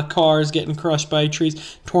lot of cars getting crushed by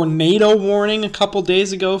trees. Tornado warning a couple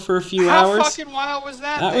days ago for a few hours. How fucking wild was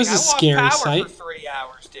that? That was a scary sight. For 3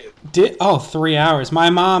 hours, dude. 3 hours. My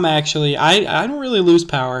mom actually, I don't really lose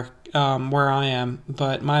power where I am,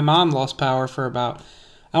 but my mom lost power for about,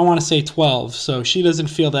 I want to say 12, so she doesn't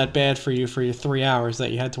feel that bad for your 3 hours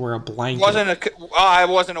that you had to wear a blanket. I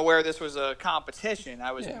wasn't aware this was a competition.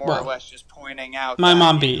 I was more or less just pointing out. My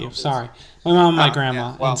mom beat you. Sorry, my mom, my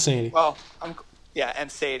grandma, and Sadie. Well, and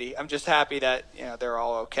Sadie. I'm just happy that they're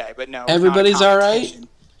all okay. But no, everybody's all right.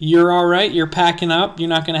 You're all right. You're packing up. You're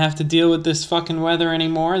not going to have to deal with this fucking weather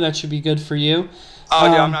anymore. That should be good for you. Oh,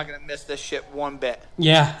 dude, I'm not going to miss this shit one bit.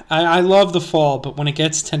 Yeah, I love the fall, but when it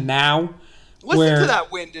gets to now. Listen to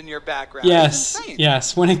that wind in your background.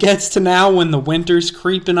 Yes. When it gets to now, when the winter's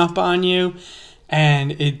creeping up on you,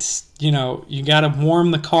 and it's, you got to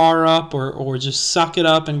warm the car up or just suck it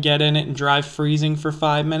up and get in it and drive freezing for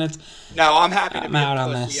 5 minutes. No, I'm happy to be out a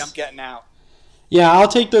on pussy. this. I'm getting out. Yeah, I'll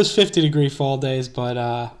take those 50-degree fall days,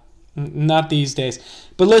 but not these days.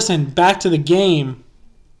 But listen, back to the game.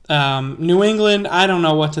 New England, I don't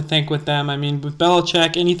know what to think with them. I mean, with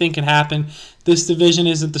Belichick, anything can happen. This division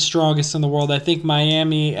isn't the strongest in the world. I think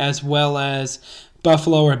Miami as well as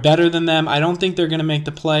Buffalo are better than them. I don't think they're going to make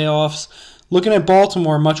the playoffs. Looking at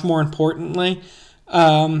Baltimore, much more importantly,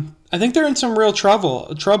 I think they're in some real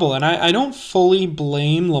trouble, and I don't fully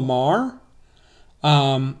blame Lamar.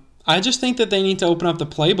 I just think that they need to open up the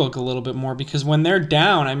playbook a little bit more because when they're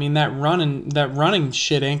down, I mean, that running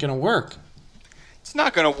shit ain't going to work. It's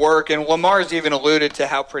not going to work, and Lamar's even alluded to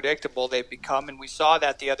how predictable they've become, and we saw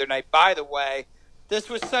that the other night. By the way, this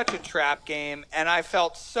was such a trap game, and I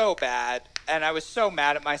felt so bad, and I was so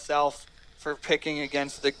mad at myself for picking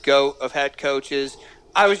against the GOAT of head coaches.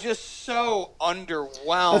 I was just so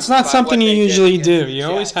underwhelmed. It's not something you usually do. You Jets.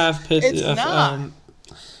 always have It's not.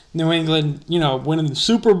 New England, winning the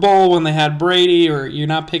Super Bowl when they had Brady, or you're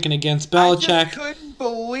not picking against Belichick. I just couldn't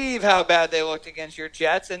believe how bad they looked against your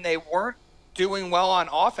Jets, and they weren't doing well on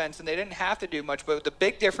offense, and they didn't have to do much. But the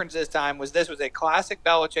big difference this time was this was a classic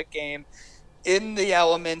Belichick game in the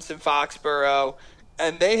elements in Foxborough,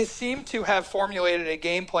 and they seem to have formulated a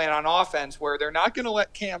game plan on offense where they're not going to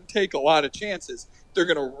let Cam take a lot of chances. They're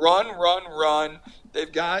going to run.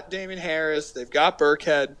 They've got Damon Harris. They've got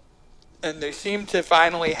Burkhead. And they seem to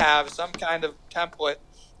finally have some kind of template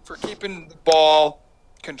for keeping the ball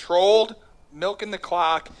controlled, milking the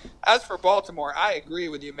clock. As for Baltimore, I agree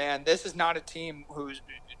with you, man. This is not a team who's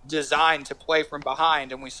designed to play from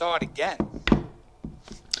behind, and we saw it again.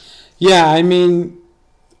 Yeah, I mean,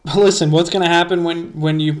 listen, what's going to happen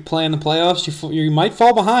when you play in the playoffs? You might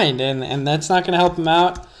fall behind, and that's not going to help them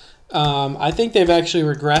out. I think they've actually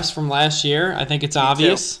regressed from last year. I think it's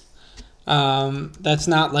obvious. That's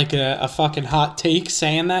not like a fucking hot take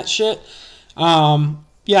saying that shit.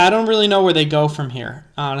 Yeah, I don't really know where they go from here,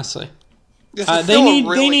 honestly. They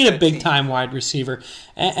need a big time wide receiver,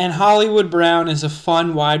 and Hollywood Brown is a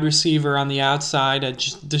fun wide receiver on the outside, a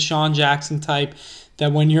Deshaun Jackson type.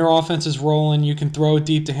 That when your offense is rolling, you can throw it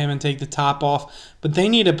deep to him and take the top off. But they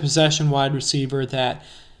need a possession wide receiver that,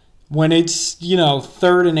 when it's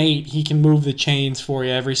 3rd and 8, he can move the chains for you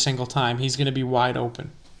every single time. He's going to be wide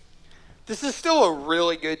open. This is still a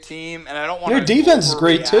really good team, and I don't want to. Their defense is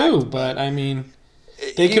great too, but I mean,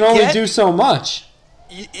 they can only do so much.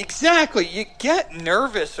 Exactly. You get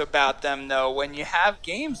nervous about them, though, when you have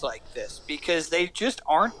games like this because they just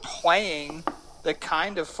aren't playing the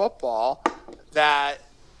kind of football that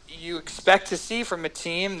you expect to see from a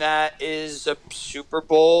team that is a Super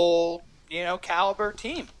Bowl, caliber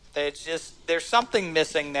team. There's something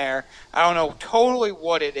missing there. I don't know totally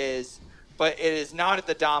what it is, but it is not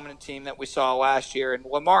the dominant team that we saw last year. And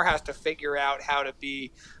Lamar has to figure out how to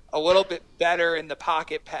be a little bit better in the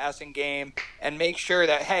pocket passing game and make sure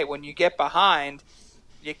that, hey, when you get behind,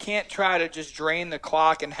 you can't try to just drain the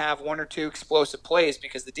clock and have one or two explosive plays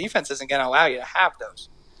because the defense isn't going to allow you to have those.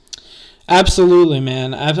 Absolutely,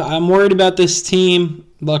 man. I'm worried about this team.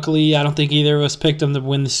 Luckily, I don't think either of us picked them to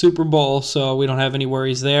win the Super Bowl, so we don't have any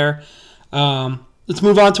worries there. Let's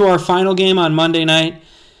move on to our final game on Monday night.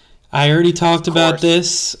 I already talked about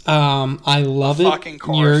this. I love it.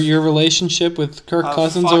 Your relationship with Kirk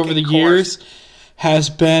Cousins over the years has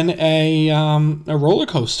been a roller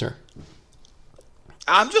coaster.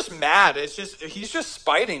 I'm just mad. He's just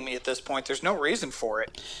spiting me at this point. There's no reason for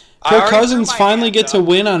it. Kirk Cousins finally gets a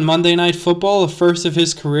win on Monday Night Football, the first of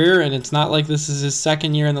his career, and it's not like this is his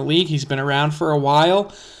second year in the league. He's been around for a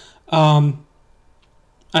while. I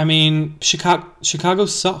mean, Chicago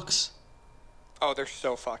sucks. Oh, they're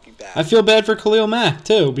so fucking bad. I feel bad for Khalil Mack,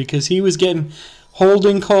 too, because he was getting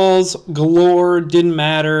holding calls galore, didn't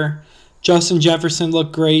matter. Justin Jefferson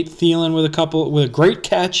looked great. Thielen with a great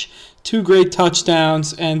catch, 2 great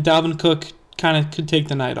touchdowns, and Dalvin Cook kind of could take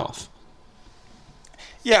the night off.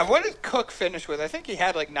 Yeah, what did Cook finish with? I think he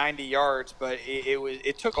had like 90 yards, but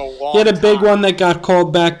it took a long time. He had a big one that got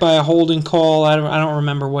called back by a holding call. I don't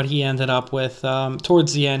remember what he ended up with.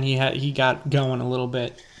 Towards the end, he got going a little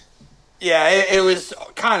bit. Yeah, it was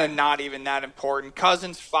kind of not even that important.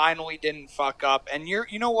 Cousins finally didn't fuck up. And you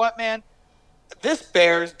know what, man? This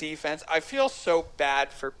Bears defense, I feel so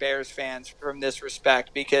bad for Bears fans from this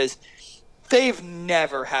respect because they've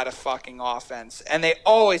never had a fucking offense, and they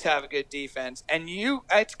always have a good defense. And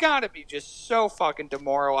it's got to be just so fucking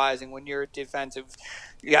demoralizing when you're a defensive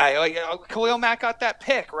guy. Like Khalil Mack got that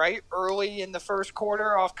pick, right, early in the first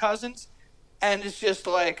quarter off Cousins. And it's just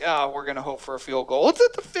like, we're going to hope for a field goal. It's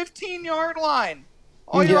at the 15-yard line.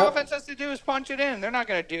 All your offense has to do is punch it in. They're not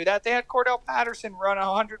going to do that. They had Cordell Patterson run a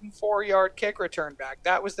 104-yard kick return back.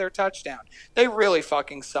 That was their touchdown. They really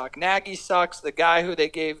fucking suck. Nagy sucks. The guy who they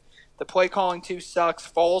gave the play calling to sucks.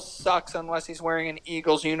 Foles sucks unless he's wearing an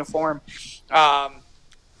Eagles uniform.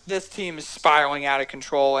 This team is spiraling out of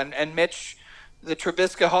control. And Mitch, the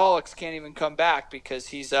Trubiskyholics, can't even come back because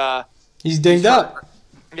he's dinged up.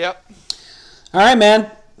 Yep. All right, man.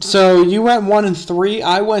 So you went 1-3.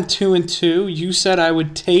 I went 2-2. You said I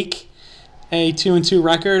would take a 2-2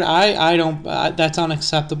 record. I don't. That's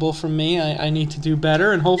unacceptable from me. I need to do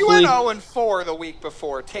better, and You hopefully. went 0-4 the week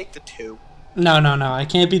before. Take the 2. No. I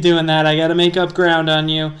can't be doing that. I got to make up ground on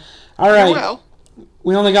you. All You right. will.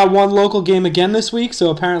 We only got one local game again this week, so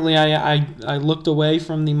apparently I looked away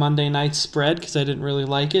from the Monday night spread because I didn't really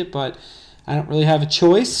like it, but I don't really have a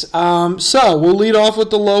choice. So we'll lead off with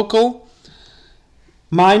the local.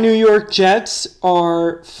 My New York Jets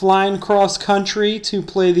are flying cross country to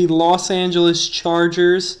play the Los Angeles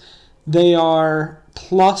Chargers. They are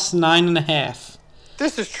plus 9.5.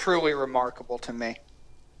 This is truly remarkable to me.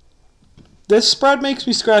 This spread makes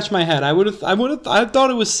me scratch my head. I thought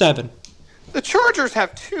it was 7. The Chargers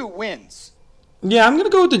have 2 wins. Yeah, I'm gonna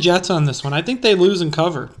go with the Jets on this one. I think they lose and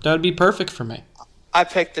cover. That would be perfect for me. I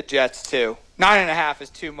picked the Jets too. 9.5 is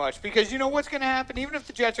too much because you know what's going to happen? Even if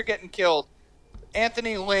the Jets are getting killed,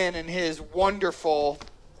 Anthony Lynn and his wonderful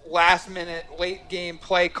last-minute, late-game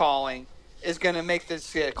play calling is going to make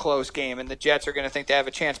this a close game, and the Jets are going to think they have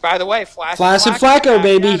a chance. By the way, Flaccid Flacco,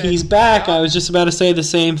 baby, he's back. Yeah. I was just about to say the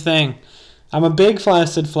same thing. I'm a big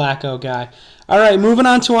Flaccid Flacco guy. All right, moving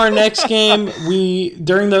on to our next game. We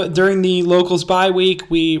during the locals bye week,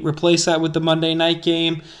 we replaced that with the Monday night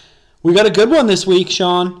game. We got a good one this week,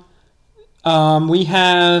 Sean. We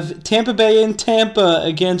have Tampa Bay in Tampa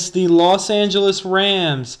against the Los Angeles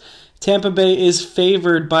Rams. Tampa Bay is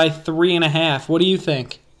favored by 3.5. What do you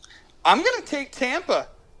think? I'm going to take Tampa.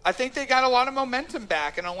 I think they got a lot of momentum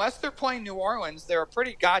back, and unless they're playing New Orleans, they're a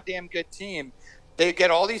pretty goddamn good team. They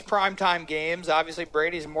get all these primetime games. Obviously,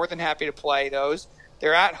 Brady's more than happy to play those.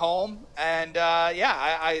 They're at home, and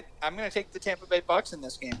I'm going to take the Tampa Bay Bucks in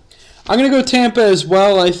this game. I'm going to go Tampa as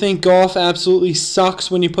well. I think Goff absolutely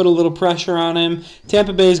sucks when you put a little pressure on him.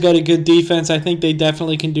 Tampa Bay's got a good defense. I think they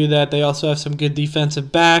definitely can do that. They also have some good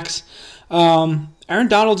defensive backs. Aaron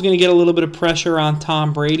Donald's going to get a little bit of pressure on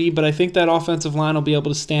Tom Brady, but I think that offensive line will be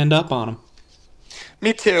able to stand up on him.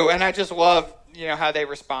 Me too, and I just love how they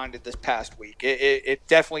responded this past week. It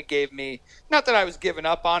definitely gave me, not that I was giving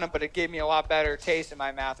up on them, but it gave me a lot better taste in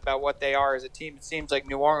my mouth about what they are as a team. It seems like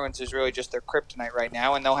New Orleans is really just their kryptonite right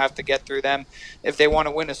now, and they'll have to get through them if they want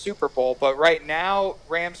to win a Super Bowl. But right now,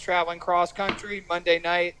 Rams traveling cross country, Monday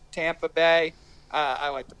night, Tampa Bay. I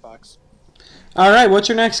like the Bucks. All right, what's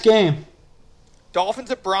your next game? Dolphins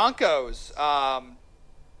at Broncos.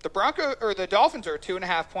 The Dolphins are a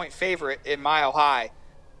 2.5-point favorite in Mile High.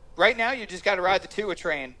 Right now, you just got to ride the Tua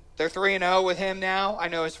train. They're 3-0 with him now. I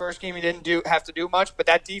know his first game he didn't have to do much, but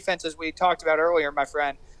that defense, as we talked about earlier, my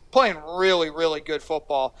friend, playing really, really good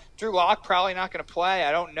football. Drew Lock probably not going to play.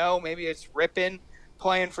 I don't know. Maybe it's Rippin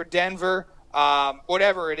playing for Denver.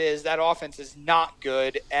 Whatever it is, that offense is not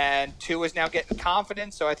good, and Tua's now getting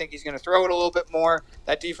confidence, so I think he's going to throw it a little bit more.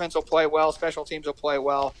 That defense will play well. Special teams will play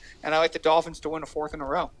well, and I like the Dolphins to win a 4th in a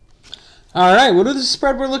row. All right, what is the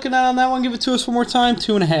spread we're looking at on that one? Give it to us one more time.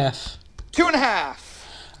 2.5. 2.5.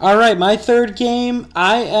 All right, my third game,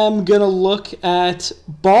 I am going to look at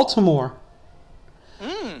Baltimore.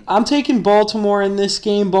 I'm taking Baltimore in this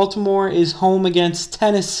game. Baltimore is home against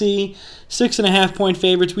Tennessee, 6.5-point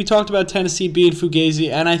favorites. We talked about Tennessee being Fugazi,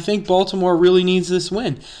 and I think Baltimore really needs this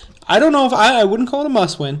win. I don't know if I wouldn't call it a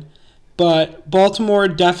must-win, but Baltimore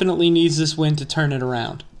definitely needs this win to turn it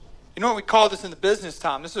around. You know what we call this in the business,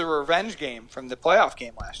 Tom? This is a revenge game from the playoff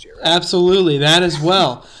game last year, right? Absolutely, that as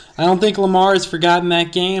well. I don't think Lamar has forgotten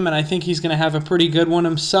that game, and I think he's going to have a pretty good one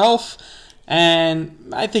himself,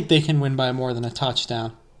 and I think they can win by more than a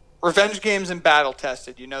touchdown. Revenge games and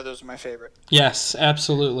battle-tested. You know those are my favorite. Yes,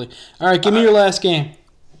 absolutely. All right, give me your last game.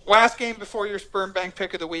 Last game before your Sperm Bank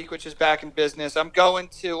pick of the week, which is back in business. I'm going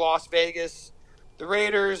to Las Vegas. The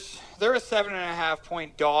Raiders, they're a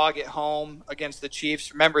 7.5-point dog at home against the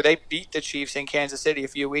Chiefs. Remember, they beat the Chiefs in Kansas City a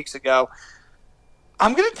few weeks ago.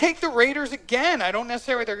 I'm going to take the Raiders again. I don't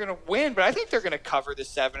necessarily think they're going to win, but I think they're going to cover the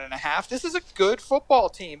 7.5. This is a good football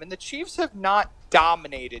team, and the Chiefs have not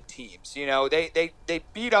dominated teams. They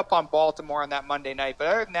beat up on Baltimore on that Monday night, but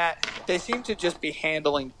other than that, they seem to just be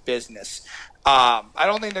handling business. I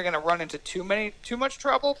don't think they're going to run into too much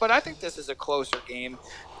trouble, but I think this is a closer game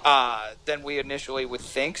than we initially would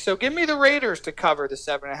think. So give me the Raiders to cover the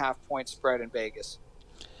 7.5-point spread in Vegas.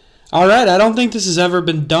 All right, I don't think this has ever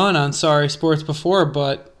been done on Sorry Sports before,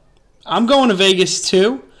 but I'm going to Vegas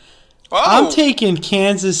too. Oh. I'm taking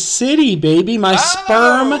Kansas City, baby. My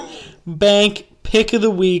Sperm Bank pick of the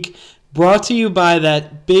week, brought to you by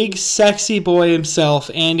that big sexy boy himself,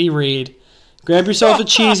 Andy Reid. Grab yourself a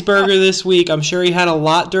cheeseburger this week. I'm sure he had a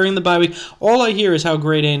lot during the bye week. All I hear is how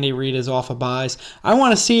great Andy Reid is off of buys. I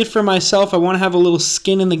want to see it for myself. I want to have a little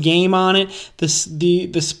skin in the game on it. The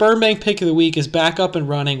Sperm Bank pick of the week is back up and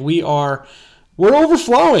running. We are We're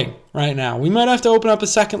overflowing right now. We might have to open up a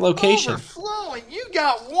second location. Overflowing? You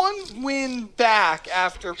got one win back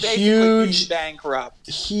after basically being bankrupt.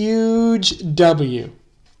 Huge W.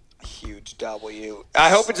 Huge W. I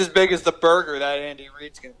hope it's as big as the burger that Andy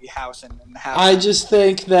Reid's going to be housing. I just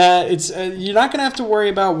think that it's you're not going to have to worry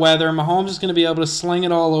about weather. Mahomes is going to be able to sling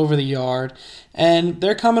it all over the yard. And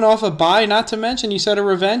they're coming off a bye, not to mention you said a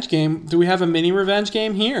revenge game. Do we have a mini revenge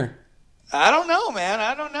game here? I don't know, man.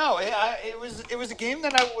 I don't know. It was a game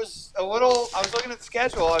that I was looking at the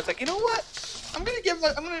schedule. I was like, you know what? I'm gonna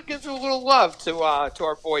give a little love to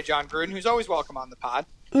our boy John Gruden, who's always welcome on the pod.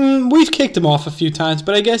 We've kicked him off a few times,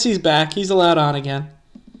 but I guess he's back. He's allowed on again.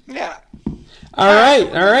 Yeah. All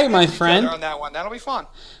right, my friend. On that one, that'll be fun.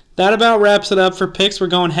 That about wraps it up for picks. We're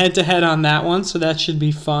going head to head on that one, so that should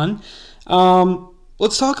be fun.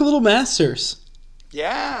 Let's talk a little Masters.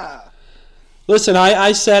 Yeah. Listen,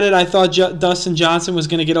 I said it. I thought Dustin Johnson was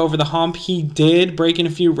going to get over the hump. He did, breaking a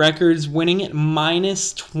few records, winning at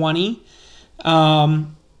 -20.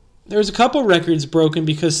 There's a couple records broken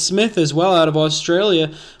because Smith, as well, out of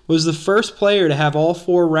Australia, was the first player to have all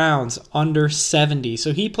 4 rounds under 70.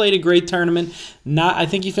 So he played a great tournament. I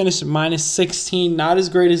think he finished at -16. Not as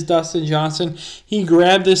great as Dustin Johnson. He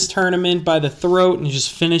grabbed this tournament by the throat and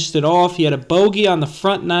just finished it off. He had a bogey on the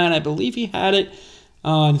front 9. I believe he had it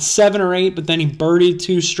on 7 or 8, but then he birdied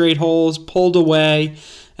 2 straight holes, pulled away,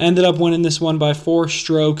 ended up winning this one by 4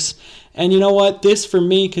 strokes. And you know what? This for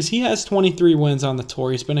me, because he has 23 wins on the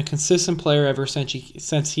tour. He's been a consistent player ever since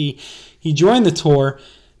he joined the tour,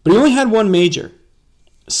 but he only had 1 major.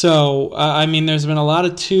 So, there's been a lot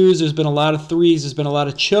of 2s, there's been a lot of 3s, there's been a lot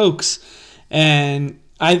of chokes, and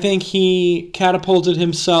I think he catapulted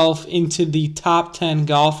himself into the top 10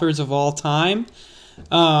 golfers of all time,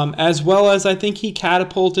 as well as I think he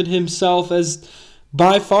catapulted himself as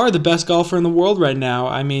by far the best golfer in the world right now.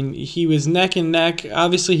 I mean, he was neck and neck.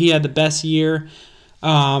 Obviously, he had the best year,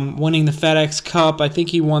 winning the FedEx Cup. I think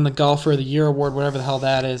he won the Golfer of the Year award, whatever the hell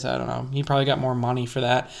that is. I don't know. He probably got more money for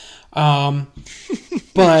that.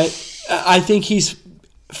 But I think he's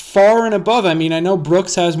far and above. I mean, I know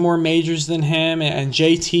Brooks has more majors than him, and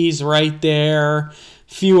JT's right there,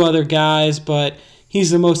 few other guys, but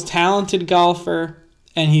he's the most talented golfer.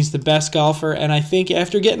 And he's the best golfer. And I think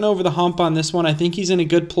after getting over the hump on this one, I think he's in a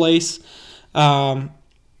good place.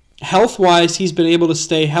 Health-wise, he's been able to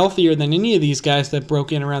stay healthier than any of these guys that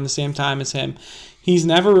broke in around the same time as him. He's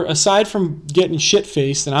never, aside from getting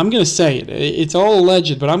shit-faced, and I'm going to say it. It's all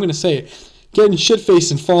alleged, but I'm going to say it. Getting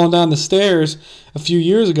shit-faced and falling down the stairs a few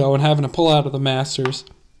years ago and having to pull out of the Masters.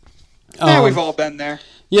 Yeah, we've all been there.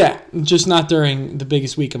 Yeah, just not during the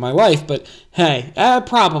biggest week of my life. But, hey,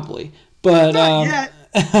 probably. But not yet.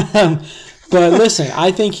 But listen,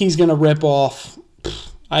 I think he's going to rip off.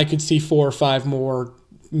 I could see 4 or 5 more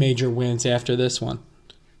major wins after this one.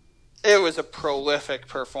 It was a prolific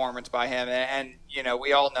performance by him, and you know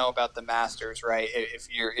we all know about the Masters, right?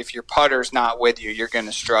 If your putter's not with you, you're going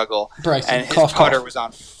to struggle. Bryson, and his putter was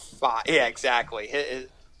on fire. Yeah, exactly.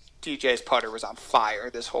 DJ's putter was on fire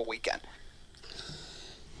this whole weekend.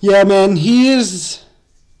 Yeah, man, he's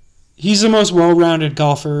the most well-rounded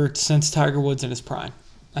golfer since Tiger Woods in his prime.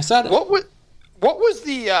 I said it. What was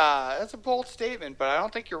the that's a bold statement, but I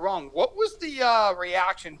don't think you're wrong. What was the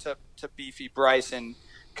reaction to Beefy Bryson?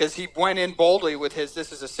 Because he went in boldly with this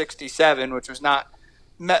is a 67, which was not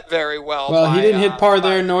met very well. Well, he didn't hit par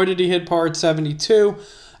there, nor did he hit par at 72.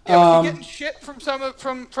 Yeah, was he getting shit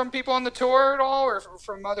from people on the tour at all, or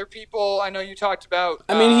from other people? I know you talked about.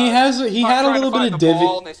 I mean, he had a little bit of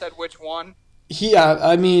divot. And they said which one. Yeah,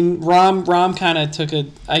 I mean, Rahm kind of took a.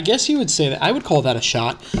 I guess you would say that. I would call that a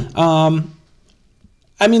shot.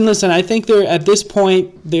 I mean, listen, I think at this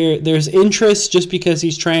point there's interest just because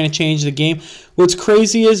he's trying to change the game. What's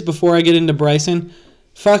crazy is, before I get into Bryson,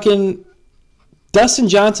 fucking Dustin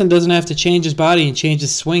Johnson doesn't have to change his body and change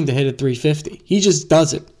his swing to hit a 350. He just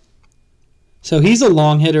does it. So he's a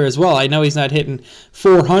long hitter as well. I know he's not hitting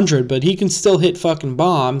 400, but he can still hit fucking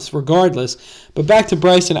bombs regardless. But back to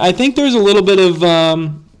Bryson, I think there's a little bit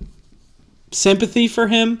of sympathy for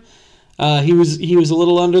him. He was a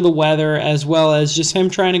little under the weather, as well as just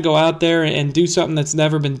him trying to go out there and do something that's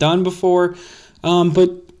never been done before.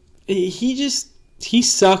 But he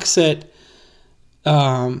sucks at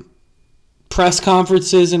press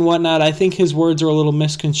conferences and whatnot. I think his words are a little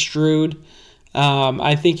misconstrued.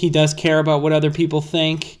 I think he does care about what other people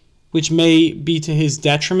think, which may be to his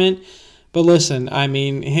detriment. But listen, I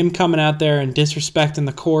mean, him coming out there and disrespecting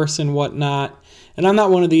the course and whatnot, and I'm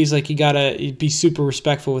not one of these, like, you got to be super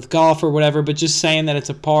respectful with golf or whatever, but just saying that it's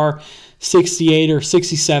a par 68 or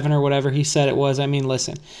 67 or whatever he said it was. I mean,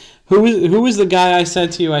 listen, who was the guy I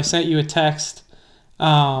said to you? I sent you a text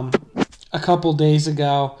a couple days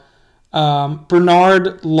ago.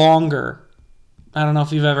 Bernard Longer. I don't know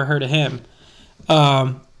if you've ever heard of him.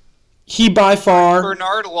 He by far...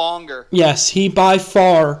 Bernard Longer. Yes, he by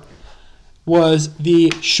far was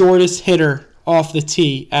the shortest hitter off the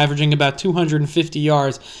tee, averaging about 250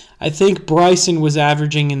 yards. I think Bryson was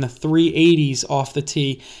averaging in the 380s off the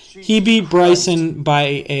tee. He beat Bryson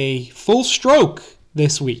by a full stroke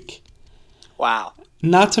this week. Wow.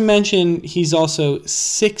 Not to mention, he's also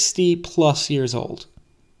 60-plus years old.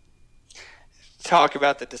 Talk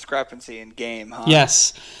about the discrepancy in game, huh?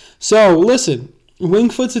 Yes. So, listen,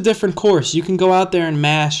 Wingfoot's a different course. You can go out there and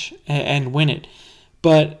mash and win it.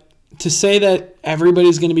 But to say that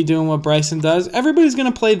everybody's going to be doing what Bryson does, everybody's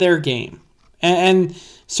going to play their game. And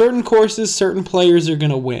certain courses, certain players are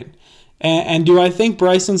going to win. And do I think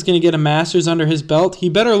Bryson's going to get a Masters under his belt? He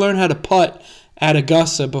better learn how to putt at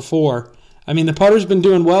Augusta before. I mean, the putter's been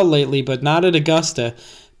doing well lately, but not at Augusta.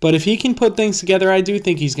 But if he can put things together, I do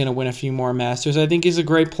think he's going to win a few more Masters. I think he's a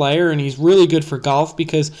great player, and he's really good for golf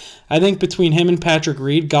because I think between him and Patrick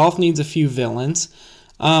Reed, golf needs a few villains.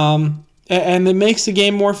 And it makes the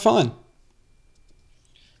game more fun.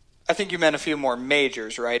 I think you meant a few more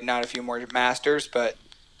majors, right? Not a few more Masters, but...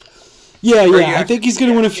 Yeah. I think he's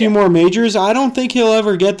going to win a few more majors. I don't think he'll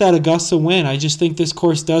ever get that Augusta win. I just think this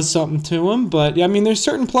course does something to him. But, I mean, there's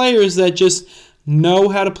certain players that just know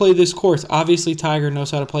how to play this course. Obviously, Tiger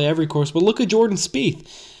knows how to play every course. But look at Jordan Spieth.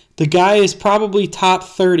 The guy is probably top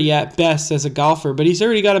 30 at best as a golfer. But he's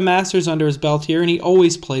already got a Masters under his belt here, and he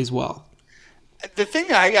always plays well. The thing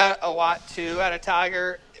that I got a lot, too, out of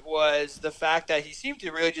Tiger was the fact that he seemed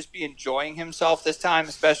to really just be enjoying himself this time,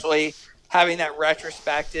 especially having that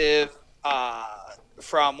retrospective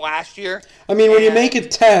from last year. I mean, when you make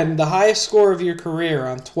it 10, the highest score of your career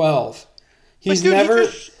on 12, he's never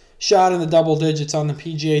shot in the double digits on the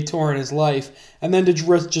PGA Tour in his life, and then to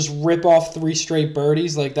just rip off 3 straight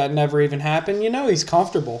birdies like that never even happened, he's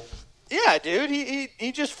comfortable. Yeah, dude,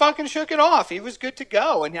 he just fucking shook it off. He was good to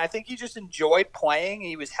go, and I think he just enjoyed playing.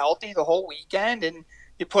 He was healthy the whole weekend, and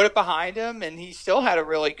you put it behind him, and he still had a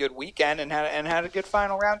really good weekend and had a good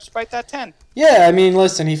final round despite that 10. Yeah, I mean,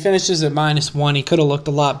 listen, he finishes at -1. He could have looked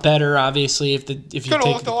a lot better, obviously, if you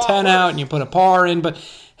take the 10 out and you put a par in. But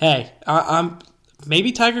hey, I'm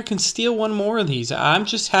maybe Tiger can steal one more of these. I'm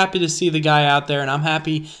just happy to see the guy out there, and I'm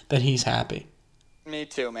happy that he's happy. Me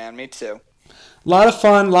too, man. Me too. A lot of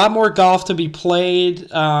fun, a lot more golf to be played.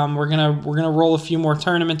 We're gonna roll a few more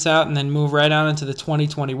tournaments out and then move right on into the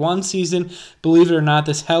 2021 season. Believe it or not,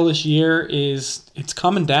 this hellish year it's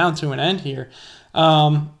coming down to an end here.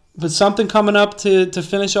 But something coming up to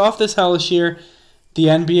finish off this hellish year, the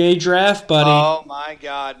NBA draft, buddy. Oh my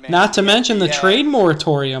God, man! Not to mention the trade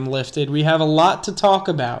moratorium lifted. We have a lot to talk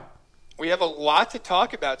about. We have a lot to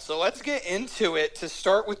talk about, so let's get into it to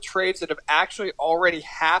start with trades that have actually already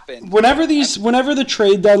happened. Whenever the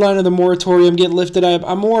trade deadline or the moratorium get lifted,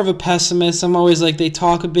 I'm more of a pessimist. I'm always like, they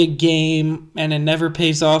talk a big game and it never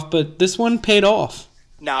pays off, but this one paid off.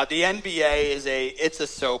 No, the NBA it's a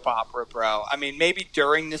soap opera, bro. I mean, maybe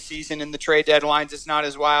during the season and the trade deadlines it's not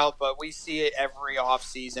as wild, but we see it every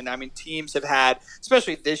offseason. I mean, teams have had,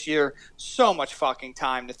 especially this year, so much fucking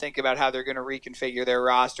time to think about how they're going to reconfigure their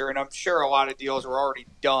roster, and I'm sure a lot of deals were already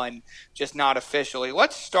done, just not officially.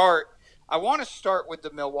 I want to start with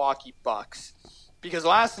the Milwaukee Bucks, because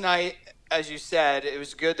last night, as you said, it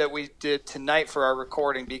was good that we did tonight for our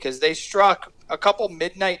recording because they struck a couple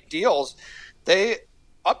midnight deals. They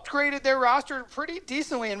upgraded their roster pretty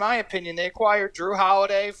decently, in my opinion. They acquired Drew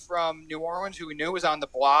Holiday from New Orleans, who we knew was on the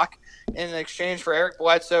block, in exchange for Eric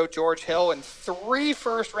Bledsoe, George Hill, and 3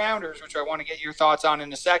 first-rounders, which I want to get your thoughts on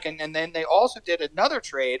in a second. And then they also did another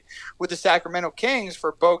trade with the Sacramento Kings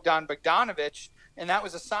for Bogdan Bogdanovic, and that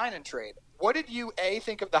was a sign-and trade. What did you, A,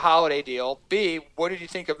 think of the Holiday deal? B, what did you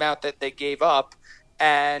think about that they gave up?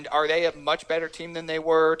 And are they a much better team than they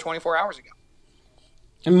were 24 hours ago?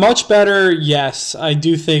 Much better, yes. I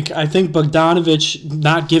think Bogdanovic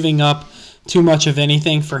not giving up too much of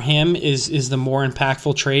anything for him is the more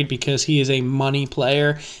impactful trade because he is a money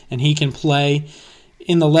player and he can play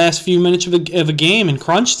in the last few minutes of a game in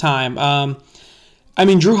crunch time. I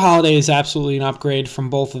mean, Drew Holiday is absolutely an upgrade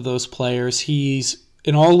from both of those players. He's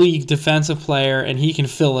an all-league defensive player and he can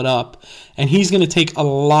fill it up. And he's going to take a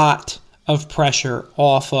lot of pressure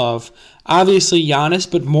off of obviously Giannis,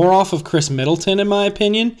 but more off of Chris Middleton, in my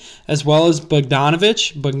opinion, as well as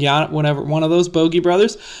Bogdanovic, whatever, one of those Bogey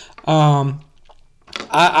brothers. I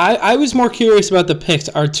was more curious about the picks.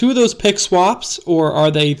 Are 2 of those pick swaps, or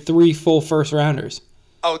are they 3 full first-rounders?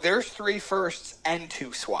 Oh, there's 3 firsts and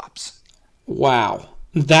 2 swaps. Wow.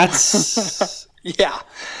 That's Yeah.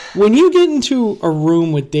 When you get into a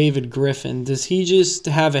room with David Griffin, does he just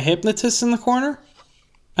have a hypnotist in the corner?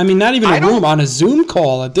 I mean, not even a room, on a Zoom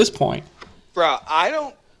call at this point. Bro, I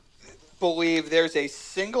don't believe there's a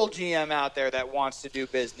single GM out there that wants to do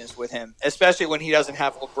business with him, especially when he doesn't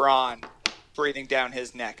have LeBron breathing down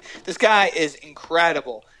his neck. This guy is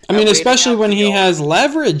incredible. I mean, especially when he has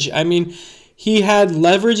leverage. I mean, he had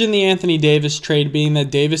leverage in the Anthony Davis trade, being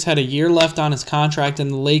that Davis had a year left on his contract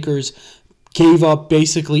and the Lakers gave up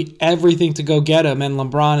basically everything to go get him, and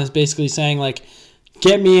LeBron is basically saying, like,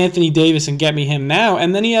 get me Anthony Davis and get me him now.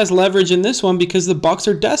 And then he has leverage in this one because the Bucks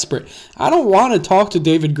are desperate. I don't want to talk to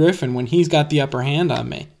David Griffin when he's got the upper hand on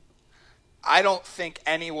me. I don't think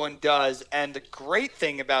anyone does. And the great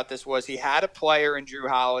thing about this was he had a player in Jrue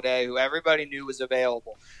Holiday who everybody knew was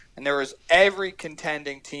available. And there was every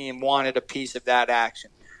contending team wanted a piece of that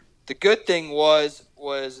action. The good thing was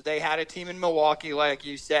they had a team in Milwaukee, like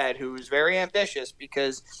you said, who was very ambitious,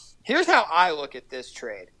 because here's how I look at this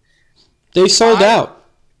trade. They sold out.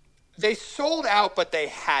 They sold out, but they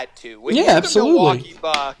had to. When yeah, you're absolutely. The Milwaukee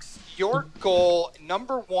Bucks, your goal,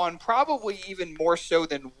 number one, probably even more so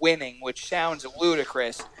than winning, which sounds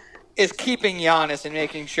ludicrous, is keeping Giannis and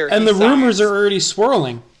making sure And the rumors are already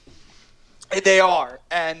swirling. They are.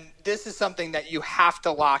 And this is something that you have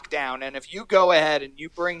to lock down. And if you go ahead and you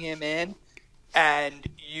bring him in and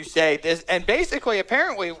you say this, and basically,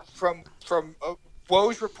 apparently, from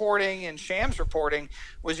Woj reporting and Shams reporting,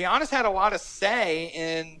 was Giannis had a lot of say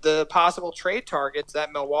in the possible trade targets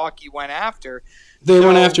that Milwaukee went after. They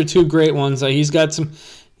went after two great ones. He's got some.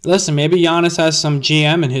 Listen, maybe Giannis has some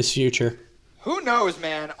GM in his future. Who knows,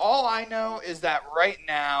 man? All I know is that right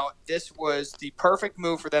now, this was the perfect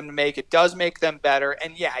move for them to make. It does make them better.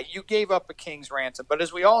 And yeah, you gave up a king's ransom. But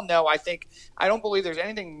as we all know, I don't believe there's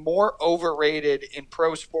anything more overrated in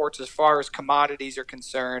pro sports as far as commodities are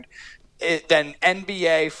concerned than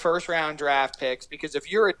NBA first-round draft picks, because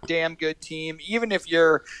if you're a damn good team, even if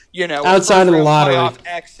you're, outside of the lottery, playoff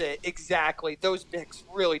exit, exactly, those picks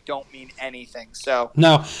really don't mean anything. So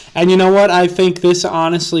no, and you know what? I think this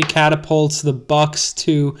honestly catapults the Bucks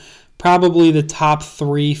to probably the top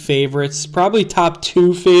 3 favorites, probably top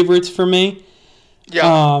 2 favorites for me.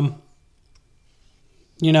 Yeah.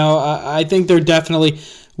 I think they're definitely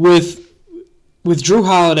with Jrue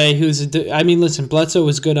Holiday, listen, Bledsoe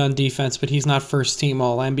was good on defense, but he's not first-team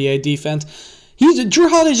All-NBA defense. Jrue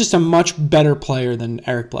Holiday's just a much better player than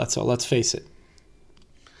Eric Bledsoe, let's face it.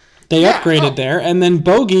 They upgraded there, and then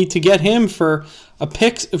Bogey, to get him for a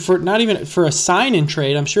pick, for not even for a sign-in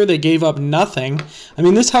trade, I'm sure they gave up nothing. I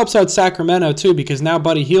mean, this helps out Sacramento, too, because now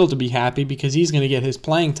Buddy Hield will be happy because he's going to get his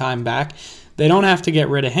playing time back. They don't have to get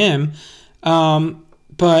rid of him.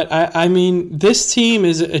 But, I mean, this team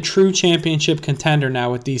is a true championship contender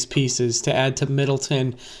now with these pieces to add to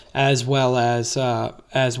Middleton as well as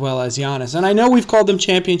Giannis. And I know we've called them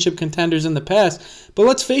championship contenders in the past, but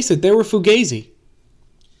let's face it, they were Fugazi.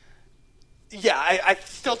 Yeah, I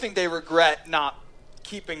still think they regret not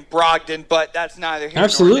keeping Brogdon, but that's neither here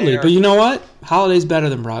Absolutely, nor there. But you know what? Holiday's better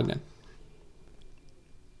than Brogdon.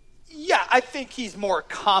 Yeah, I think he's more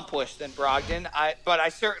accomplished than Brogdon, but I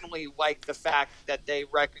certainly like the fact that they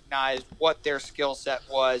recognized what their skill set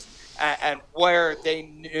was and where they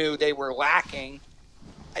knew they were lacking.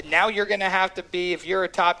 And now you're going to have to be, if you're a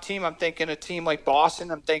top team, I'm thinking a team like Boston,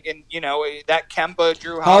 I'm thinking, that Kemba,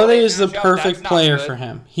 Jrue Holiday is the perfect player for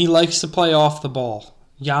him. He likes to play off the ball.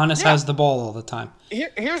 Giannis has the ball all the time.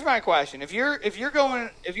 Here's my question. If you're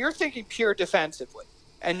thinking pure defensively,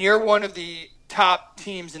 and you're one of the top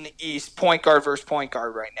teams in the East, point guard versus point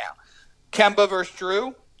guard right now. Kemba versus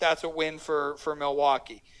Jrue, that's a win for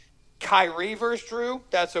Milwaukee. Kyrie versus Jrue,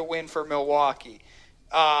 that's a win for Milwaukee.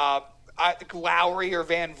 Lowry or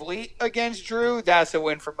Van Vliet against Jrue, that's a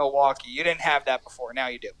win for Milwaukee. You didn't have that before. Now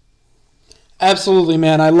you do. Absolutely,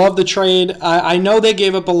 man. I love the trade. I know they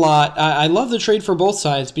gave up a lot. I love the trade for both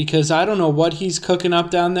sides because I don't know what he's cooking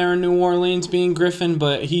up down there in New Orleans being Griffin,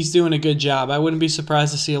 but he's doing a good job. I wouldn't be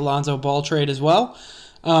surprised to see Alonzo Ball trade as well.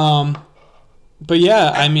 But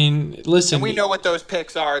yeah, I mean, listen. And we know what those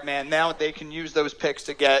picks are, man. Now they can use those picks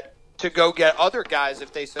to go get other guys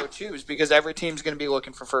if they so choose, because every team's going to be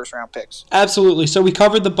looking for first-round picks. Absolutely. So we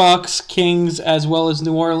covered the Bucks, Kings, as well as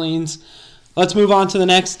New Orleans. Let's move on to the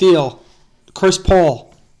next deal. Chris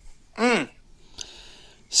Paul.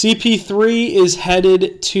 CP3 is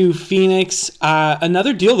headed to Phoenix.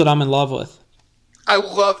 Another deal that I'm in love with. I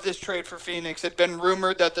love this trade for Phoenix. It had been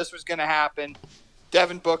rumored that this was going to happen.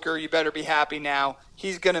 Devin Booker, you better be happy now.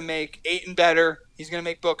 He's going to make Ayton better. He's going to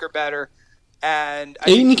make Booker better. And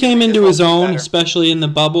Ayton came into his own, especially in the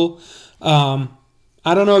bubble.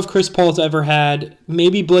 I don't know if Chris Paul's ever had,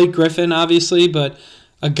 maybe Blake Griffin, obviously, but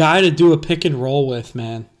a guy to do a pick and roll with,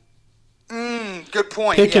 man. Good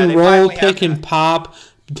point. Pick and roll, pick and pop,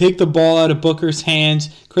 take the ball out of Booker's hands.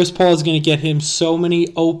 Chris Paul is going to get him so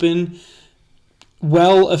many open,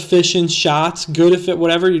 efficient shots. Good if it,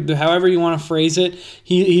 however you want to phrase it.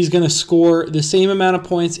 He's going to score the same amount of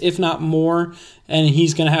points, if not more, and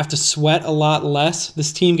he's going to have to sweat a lot less.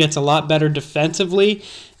 This team gets a lot better defensively.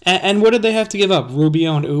 And what did they have to give up?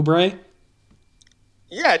 Rubio and Oubre?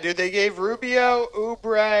 Yeah, dude, they gave Rubio,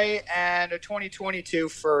 Oubre, and a 2022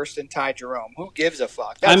 first and Ty Jerome. Who gives a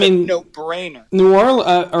fuck? That's a no-brainer. New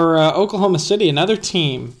Orleans or Oklahoma City, another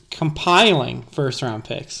team compiling first-round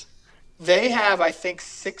picks. They have, I think,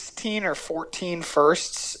 16 or 14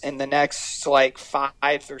 firsts in the next, 5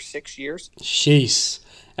 or 6 years. Jeez.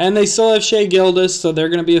 And they still have Shai Gilgeous, so they're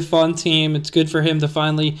going to be a fun team. It's good for him to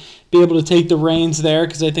finally be able to take the reins there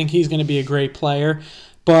because I think he's going to be a great player.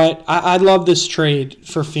 But I love this trade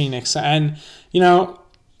for Phoenix. And,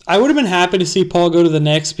 I would have been happy to see Paul go to the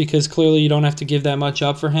Knicks because clearly you don't have to give that much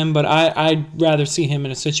up for him. But I'd rather see him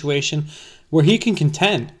in a situation where he can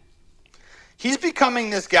contend. He's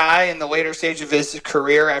becoming this guy in the later stage of his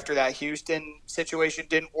career after that Houston situation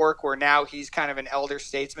didn't work, where now he's kind of an elder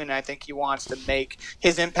statesman, and I think he wants to make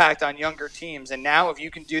his impact on younger teams. And now if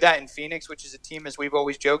you can do that in Phoenix, which is a team, as we've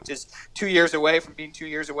always joked, is 2 years away from being 2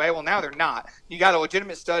 years away, well, now they're not. You got a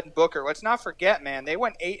legitimate stud in Booker. Let's not forget, man, they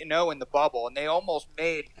went 8-0 in the bubble, and they almost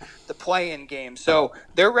made the play-in game. So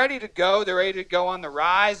they're ready to go. They're ready to go on the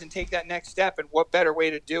rise and take that next step, and what better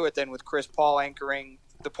way to do it than with Chris Paul anchoring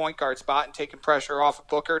the point guard spot and taking pressure off of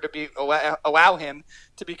Booker to allow him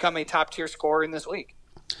to become a top-tier scorer in this league.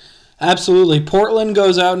 Absolutely. Portland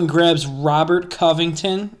goes out and grabs Robert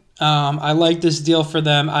Covington. I like this deal for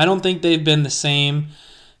them. I don't think they've been the same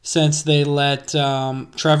since they let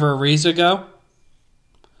Trevor Ariza go.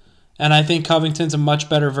 And I think Covington's a much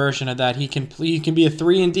better version of that. He can be a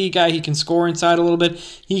 3-and-D guy. He can score inside a little bit.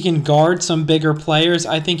 He can guard some bigger players.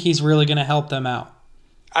 I think he's really going to help them out.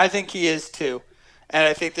 I think he is too. And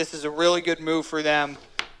I think this is a really good move for them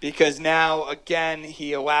because now, again,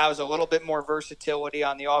 he allows a little bit more versatility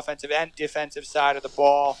on the offensive and defensive side of the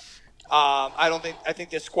ball. I think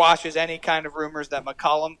this squashes any kind of rumors that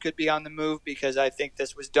McCollum could be on the move because I think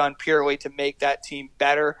this was done purely to make that team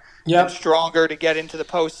better and stronger to get into the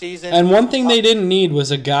postseason. And one thing they didn't need was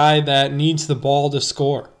a guy that needs the ball to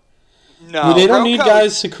score. No, they don't need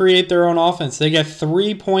guys to create their own offense. They got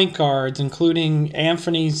 3 point guards, including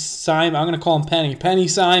Anthony Simon. I'm going to call him Penny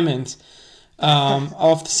Simons,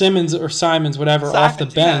 off the Simmons or Simons, whatever, off the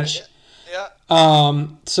bench. Yeah.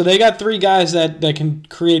 So they got 3 guys that can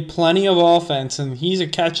create plenty of offense, and he's a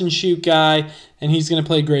catch and shoot guy, and he's going to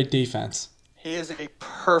play great defense. He is a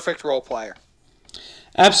perfect role player.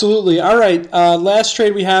 Absolutely. All right, last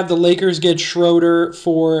trade we have, the Lakers get Schroeder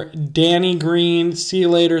for Danny Green. See you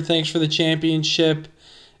later. Thanks for the championship.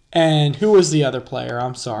 And who was the other player?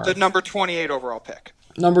 I'm sorry. The number 28 overall pick.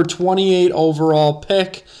 Number 28 overall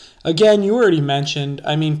pick. Again, you already mentioned,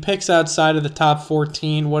 picks outside of the top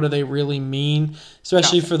 14, what do they really mean?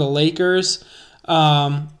 Especially for the Lakers.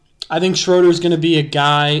 I think Schroeder's going to be a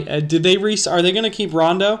guy. Are they going to keep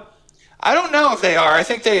Rondo? I don't know if they are. I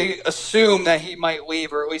think they assume that he might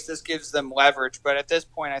leave, or at least this gives them leverage. But at this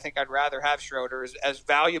point, I think I'd rather have Schroeder. As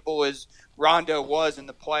valuable as Rondo was in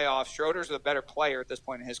the playoffs, Schroeder's a better player at this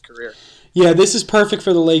point in his career. Yeah, this is perfect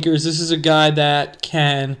for the Lakers. This is a guy that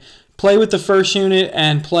can play with the first unit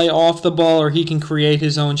and play off the ball, or he can create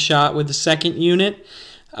his own shot with the second unit.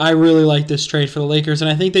 I really like this trade for the Lakers,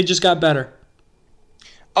 and I think they just got better.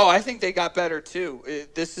 Oh, I think they got better, too.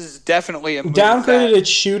 This is definitely a move. Downgraded its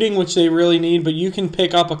shooting, which they really need, but you can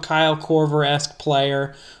pick up a Kyle Korver-esque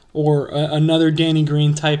player or another Danny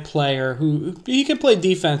Green-type player who he can play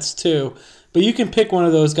defense, too. But you can pick one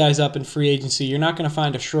of those guys up in free agency. You're not going to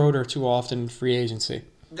find a Schroeder too often in free agency.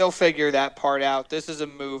 They'll figure that part out. This is a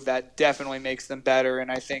move that definitely makes them better, and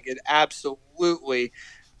I think it absolutely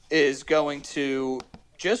is going to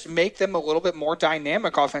just make them a little bit more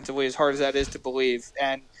dynamic offensively, as hard as that is to believe.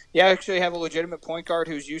 And you actually have a legitimate point guard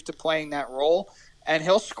who's used to playing that role, and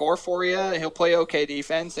he'll score for you. He'll play okay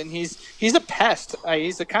defense, and he's a pest.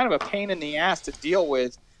 He's a kind of a pain in the ass to deal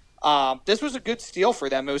with. This was a good steal for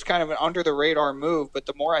them. It was kind of an under-the-radar move, but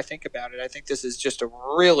the more I think about it, I think this is just a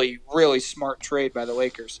really, really smart trade by the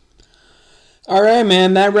Lakers. All right,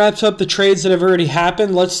 man. That wraps up the trades that have already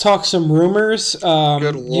happened. Let's talk some rumors.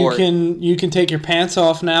 Good Lord. You can take your pants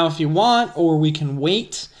off now if you want, or we can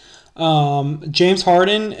wait. James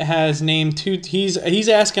Harden has named two. He's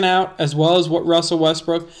asking out, as well as what Russell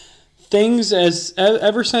Westbrook, things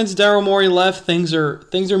ever since Daryl Morey left, things are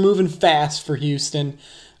moving fast for Houston.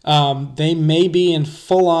 They may be in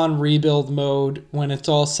full-on rebuild mode when it's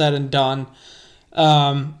all said and done.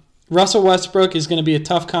 Russell Westbrook is going to be a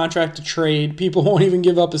tough contract to trade. People won't even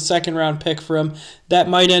give up a second-round pick for him. That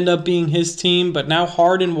might end up being his team, but now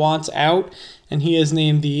Harden wants out, and he has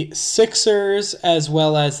named the Sixers as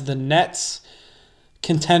well as the Nets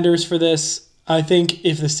contenders for this. I think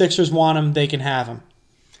if the Sixers want him, they can have him.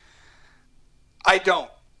 I don't,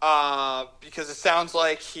 because it sounds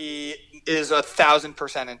like he is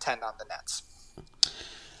 1,000% intent on the Nets.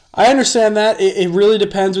 I understand that. It really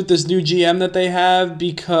depends with this new GM that they have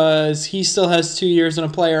because he still has 2 years on a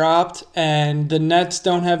player opt, and the Nets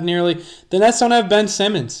don't have Ben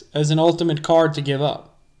Simmons as an ultimate card to give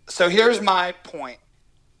up. So here's my point.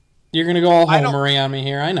 You're going to go all homery on me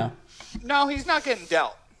here, I know. No, he's not getting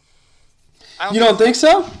dealt. You don't think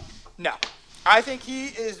so? No. I think he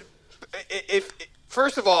is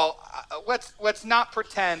first of all, let's not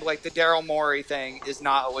pretend like the Daryl Morey thing is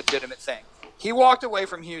not a legitimate thing. He walked away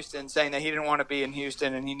from Houston saying that he didn't want to be in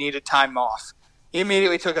Houston and he needed time off. He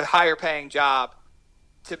immediately took a higher paying job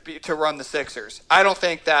to run the Sixers. I don't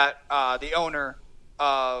think that the owner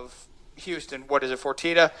of Houston,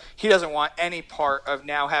 Fertitta, he doesn't want any part of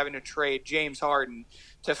now having to trade James Harden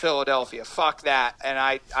to Philadelphia. Fuck that. And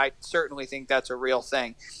I certainly think that's a real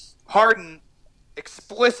thing. Harden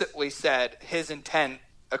explicitly said his intent,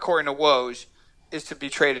 according to Woj, is to be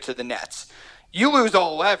traded to the Nets. You lose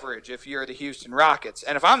all leverage if you're the Houston Rockets.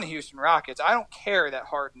 And if I'm the Houston Rockets, I don't care that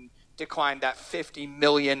Harden declined that $50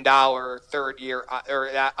 million third year or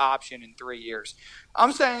that option in 3 years.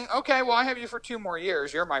 I'm saying, okay, well, I have you for 2 more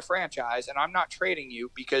years. You're my franchise, and I'm not trading you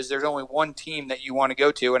because there's only one team that you want to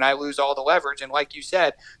go to, and I lose all the leverage. And like you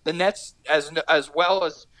said, the Nets, as well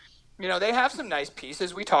as, they have some nice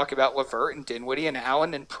pieces. We talk about LeVert and Dinwiddie and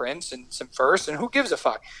Allen and Prince and some firsts, and who gives a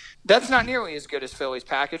fuck? That's not nearly as good as Philly's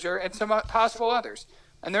packager and some possible others.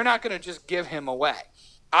 And they're not going to just give him away.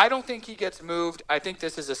 I don't think he gets moved. I think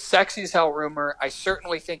this is a sexy as hell rumor. I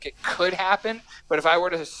certainly think it could happen. But if I were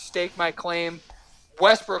to stake my claim,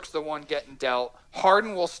 Westbrook's the one getting dealt.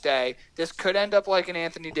 Harden will stay. This could end up like an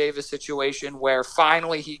Anthony Davis situation where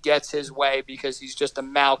finally he gets his way because he's just a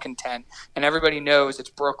malcontent. And everybody knows it's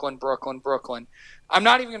Brooklyn, Brooklyn, Brooklyn. I'm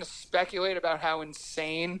not even going to speculate about how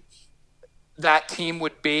insane that team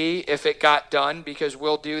would be if it got done, because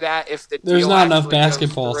we'll do that if the There's deal not enough actually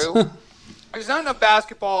basketballs. There's not enough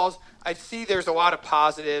basketballs. I see there's a lot of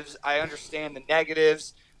positives. I understand the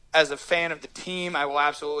negatives. As a fan of the team, I will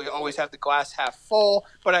absolutely always have the glass half full,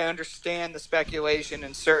 but I understand the speculation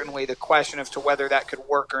and certainly the question as to whether that could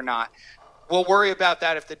work or not. We'll worry about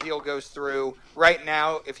that if the deal goes through. Right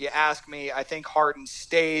now, if you ask me, I think Harden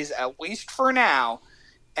stays at least for now.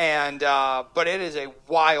 And but it is a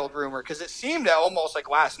wild rumor because it seemed almost like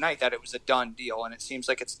last night that it was a done deal, and it seems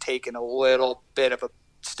like it's taken a little bit of a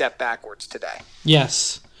step backwards today.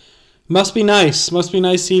 Yes. Must be nice. Must be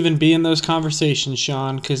nice to even be in those conversations,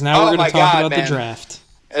 Sean, because now we're going to talk about the draft.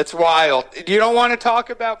 It's wild. You don't want to talk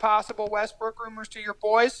about possible Westbrook rumors to your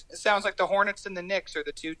boys? It sounds like the Hornets and the Knicks are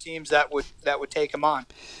the two teams that would take him on.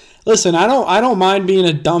 Listen, I don't mind being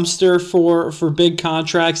a dumpster for big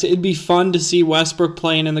contracts. It'd be fun to see Westbrook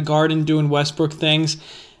playing in the Garden doing Westbrook things.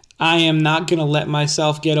 I am not going to let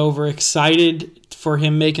myself get overexcited for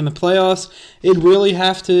him making the playoffs. It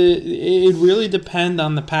really depend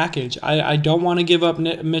on the package. I don't want to give up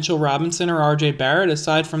Mitchell Robinson or RJ Barrett.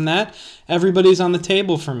 Aside from that, everybody's on the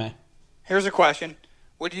table for me. Here's a question.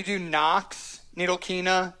 Would you do Knox,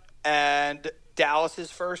 Ntilikina, and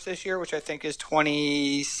Dallas's first this year, which I think is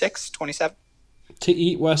 26, 27? To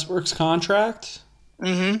eat Westbrook's contract?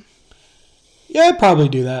 Mm-hmm. Yeah, I'd probably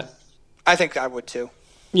do that. I think I would too.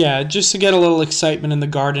 Yeah, just to get a little excitement in the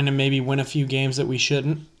Garden and maybe win a few games that we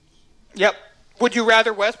shouldn't. Yep. Would you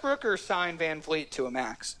rather Westbrook or sign Van Vliet to a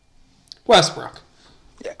max? Westbrook.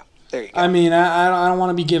 Yeah, there you go. I mean, I don't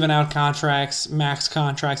want to be giving out contracts, max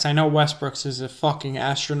contracts. I know Westbrook's is a fucking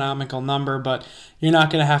astronomical number, but you're not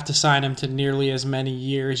going to have to sign him to nearly as many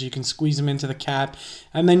years. You can squeeze him into the cap.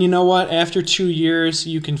 And then you know what? After 2 years,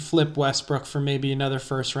 you can flip Westbrook for maybe another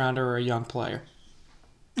first rounder or a young player.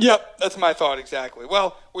 Yep, that's my thought exactly.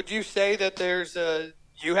 Well, would you say that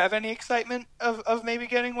you have any excitement of maybe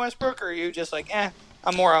getting Westbrook, or are you just like,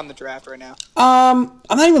 I'm more on the draft right now? I'm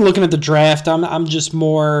not even looking at the draft. I'm just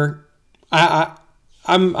more.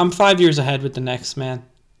 I'm 5 years ahead with the Knicks, man.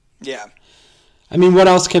 Yeah. I mean, what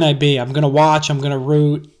else can I be? I'm gonna watch. I'm gonna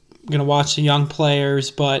root. I'm gonna watch the young players,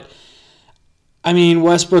 but. I mean,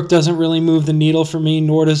 Westbrook doesn't really move the needle for me,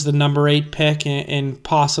 nor does the number 8 pick in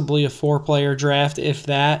possibly a 4-player draft, if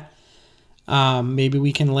that. Maybe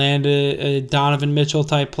we can land a Donovan Mitchell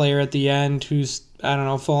type player at the end who's, I don't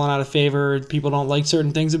know, falling out of favor. People don't like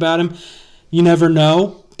certain things about him. You never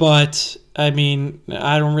know, but I mean,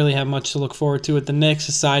 I don't really have much to look forward to with the Knicks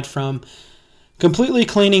aside from completely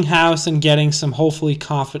cleaning house and getting some hopefully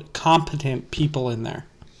competent people in there.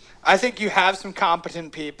 I think you have some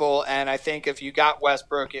competent people, and I think if you got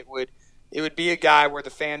Westbrook, it would be a guy where the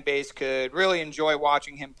fan base could really enjoy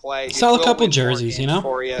watching him play. Sell a couple jerseys,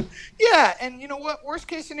 for you. Yeah, and you know what? Worst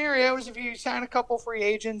case scenario is if you sign a couple free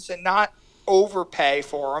agents and not overpay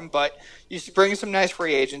for them, but you bring some nice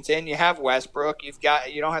free agents in. You have Westbrook. You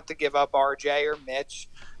don't have to give up RJ or Mitch.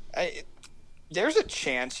 There's a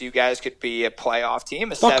chance you guys could be a playoff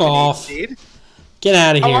team, a 7-8 seed. Get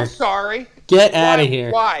out of here. Oh, I'm sorry. Get out of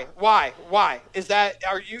here. Why? Is that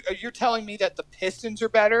are you telling me that the Pistons are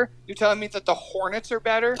better? You're telling me that the Hornets are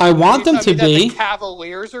better? I want them to be. That the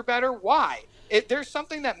Cavaliers are better? Why? There's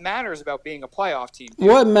something that matters about being a playoff team. Dude.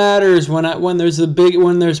 What matters when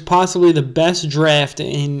there's possibly the best draft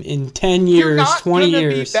in 10 years, 20 years? You're not going to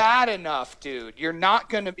be bad enough, dude. You're not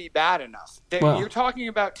going to be bad enough. You're talking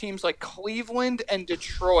about teams like Cleveland and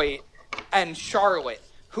Detroit and Charlotte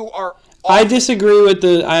who are I disagree with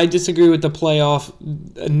the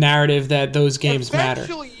playoff narrative that those games matter.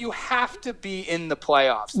 Eventually, you have to be in the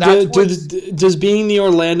playoffs. Does being the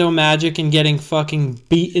Orlando Magic and getting fucking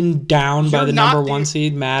beaten down by the number 1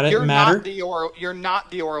 seed matter? You're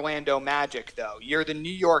not the Orlando Magic, though. You're the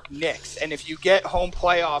New York Knicks. And if you get home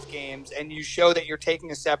playoff games and you show that you're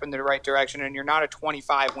taking a step in the right direction and you're not a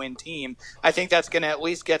 25-win team, I think that's going to at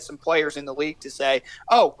least get some players in the league to say,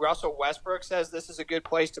 oh, Russell Westbrook says this is a good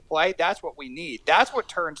place to play. That's what we need. That's what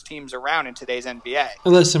turns teams around in today's NBA.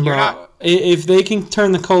 Listen, bro, if they can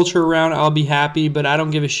turn the culture around, I'll be happy, but I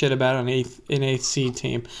don't give a shit about an eighth seed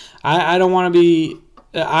team. I don't want to be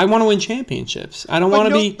I want to win championships. I don't want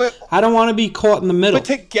to be caught in the middle.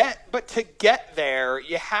 But to get there,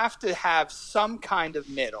 you have to have some kind of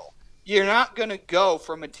middle. You're not going to go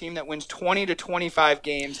from a team that wins 20 to 25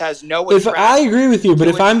 games, has no attraction. I agree with you, but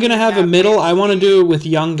if I'm going to have a middle, I want to do it with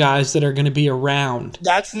young guys that are going to be around.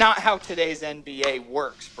 That's not how today's NBA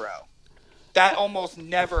works, bro. That almost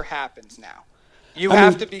never happens now. You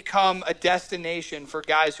have to become a destination for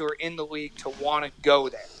guys who are in the league to want to go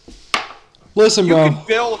there. Listen, bro. You can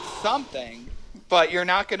build something, but you're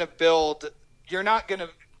not going to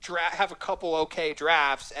have a couple okay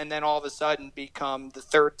drafts and then all of a sudden become the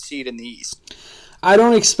third seed in the East. I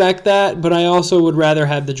don't expect that, but I also would rather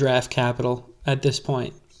have the draft capital at this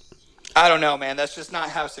point. I don't know, man. That's just not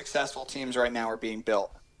how successful teams right now are being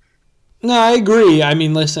built. No, I agree. I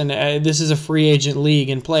mean, listen, this is a free agent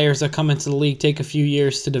league, and players that come into the league take a few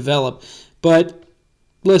years to develop. But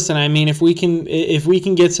listen, I mean, if we can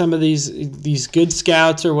get some of these good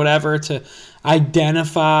scouts or whatever to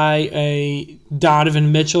identify a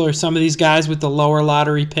Donovan Mitchell or some of these guys with the lower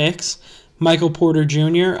lottery picks, Michael Porter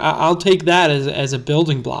Jr., I'll take that as a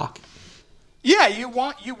building block. Yeah, you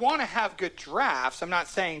want to have good drafts. I'm not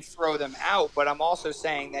saying throw them out, but I'm also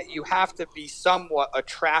saying that you have to be somewhat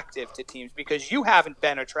attractive to teams because you haven't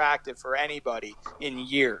been attractive for anybody in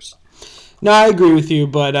years. No, I agree with you,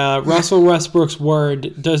 but Russell Westbrook's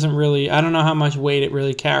word doesn't really – I don't know how much weight it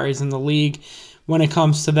really carries in the league when it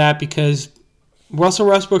comes to that because Russell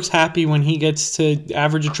Westbrook's happy when he gets to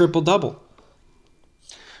average a triple-double.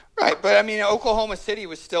 Right, but I mean, Oklahoma City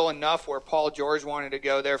was still enough where Paul George wanted to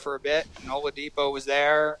go there for a bit, and Oladipo was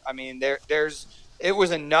there. I mean, it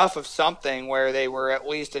was enough of something where they were at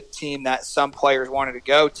least a team that some players wanted to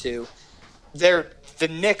go to. The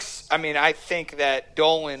Knicks, I mean, I think that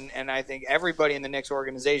Dolan and I think everybody in the Knicks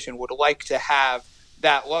organization would like to have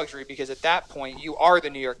that luxury because at that point, you are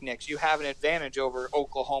the New York Knicks. You have an advantage over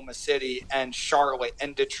Oklahoma City and Charlotte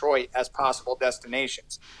and Detroit as possible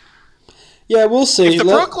destinations. Yeah, we'll see. If the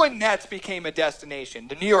Brooklyn Nets became a destination,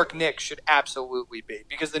 the New York Knicks should absolutely be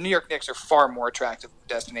because the New York Knicks are far more attractive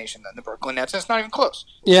destination than the Brooklyn Nets. And it's not even close.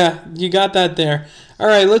 Yeah, you got that there. All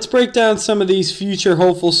right, let's break down some of these future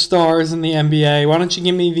hopeful stars in the NBA. Why don't you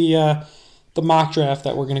give me the mock draft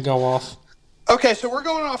that we're going to go off? Okay, so we're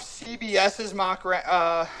going off CBS's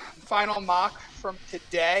final mock from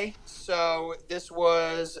today. So this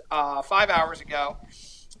was 5 hours ago.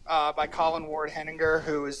 By Colin Ward-Henninger,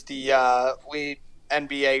 who is the lead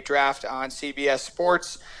NBA draft on CBS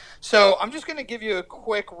Sports. So I'm just going to give you a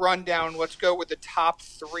quick rundown. Let's go with the top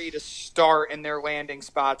three to start in their landing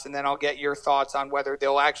spots, and then I'll get your thoughts on whether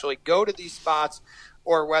they'll actually go to these spots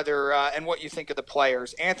or whether and what you think of the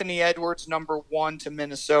players. Anthony Edwards, number 1 to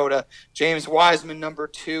Minnesota. James Wiseman, number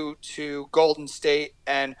 2 to Golden State.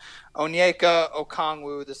 And Onyeka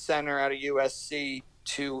Okongwu, the center out of USC,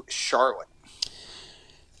 to Charlotte.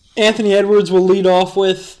 Anthony Edwards will lead off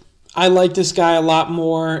with, I like this guy a lot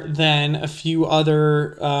more than a few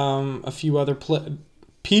other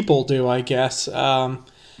people do, I guess. I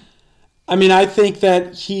think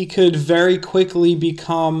that he could very quickly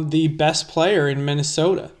become the best player in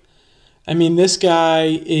Minnesota. This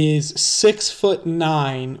guy is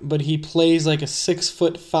 6'9", but he plays like a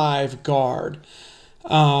 6'5" guard.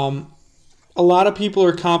 A lot of people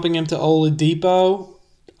are comping him to Oladipo.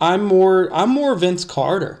 I'm more Vince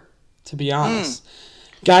Carter, to be honest.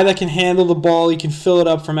 Guy that can handle the ball, he can fill it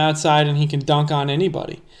up from outside, and he can dunk on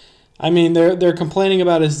anybody. They're complaining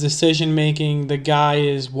about his decision making. The guy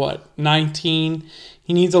is 19.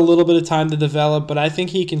 He needs a little bit of time to develop, but I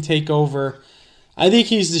think he can take over. I think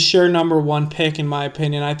he's the sure number one pick in my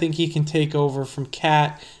opinion. I think he can take over from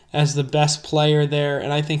Cat as the best player there,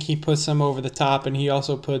 and I think he puts him over the top, and he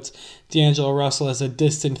also puts D'Angelo Russell as a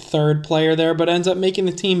distant third player there, but ends up making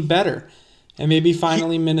the team better. And maybe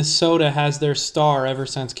finally Minnesota has their star ever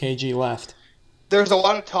since KG left. There's a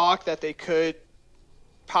lot of talk that they could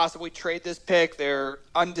possibly trade this pick. They're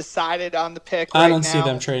undecided on the pick right now. I don't see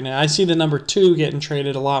them trading it. I see the number 2 getting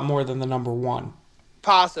traded a lot more than the number 1.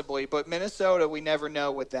 Possibly, but Minnesota, we never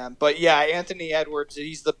know with them. But yeah, Anthony Edwards,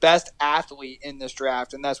 he's the best athlete in this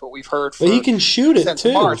draft, and that's what we've heard But he can shoot it since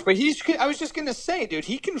too. March. But I was just gonna say, dude,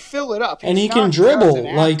 he can fill it up. And he can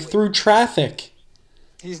dribble through traffic.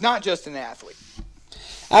 He's not just an athlete.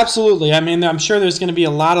 Absolutely. I'm sure there's going to be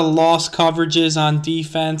a lot of lost coverages on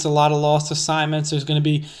defense, a lot of lost assignments. There's going to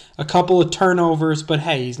be a couple of turnovers, but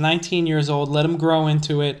hey, he's 19 years old. Let him grow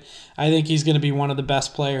into it. I think he's going to be one of the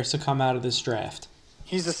best players to come out of this draft.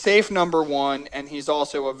 He's a safe number 1, and he's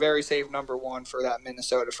also a very safe number 1 for that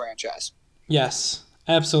Minnesota franchise. Yes,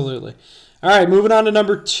 absolutely. All right, moving on to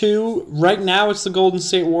number 2. Right now it's the Golden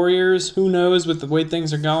State Warriors. Who knows with the way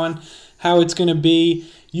things are going, how it's going to be.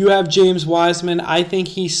 You have James Wiseman. I think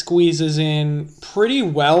he squeezes in pretty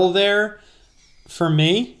well there for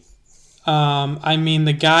me.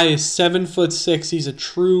 The guy is 7'6". He's a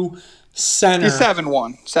true center. He's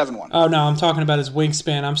 7'1". 7'1". Oh, no, I'm talking about his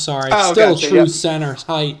wingspan. I'm sorry. Oh, Still gotcha, true yep. center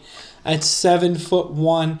height at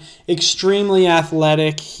 7'1". Extremely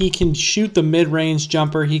athletic. He can shoot the mid-range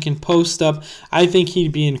jumper. He can post up. I think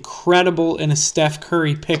he'd be incredible in a Steph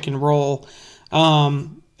Curry pick and roll.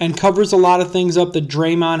 And covers a lot of things up that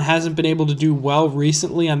Draymond hasn't been able to do well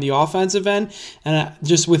recently on the offensive end. And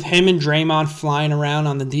just with him and Draymond flying around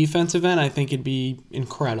on the defensive end, I think it'd be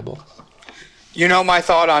incredible. You know my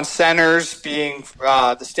thought on centers being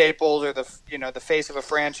the staples or the face of a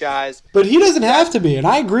franchise. But he doesn't have to be, and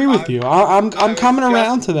I agree with you. I'm coming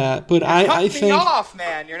around to that, but I think. Cut me off,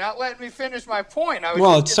 man! You're not letting me finish my point.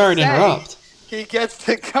 Sorry to interrupt. He gets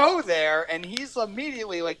to go there, and he's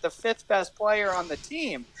immediately like the 5th best player on the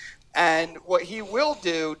team. And what he will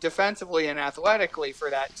do defensively and athletically for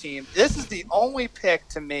that team, this is the only pick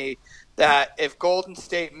to me that if Golden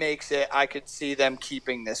State makes it, I could see them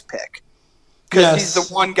keeping this pick. Because he's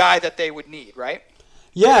the one guy that they would need, right?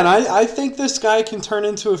 Yeah, and I think this guy can turn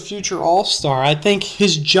into a future all-star. I think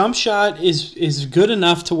his jump shot is good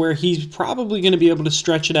enough to where he's probably going to be able to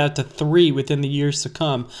stretch it out to 3 within the years to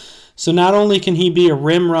come. So not only can he be a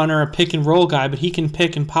rim runner, a pick-and-roll guy, but he can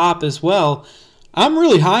pick and pop as well. I'm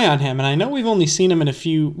really high on him, and I know we've only seen him in a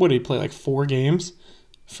few, what did he play, like 4 games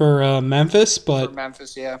for Memphis? But for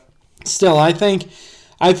Memphis, yeah. Still, I think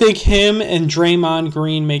him and Draymond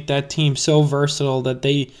Green make that team so versatile that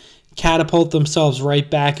they catapult themselves right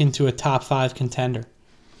back into a top 5 contender.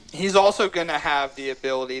 He's also going to have the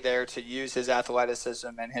ability there to use his athleticism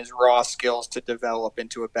and his raw skills to develop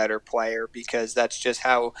into a better player because that's just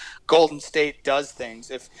how Golden State does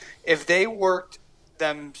things. If they worked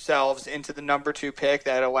themselves into the number 2 pick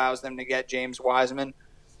that allows them to get James Wiseman,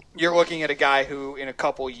 you're looking at a guy who in a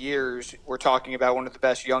couple years we're talking about one of the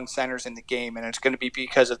best young centers in the game, and it's going to be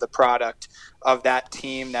because of the product of that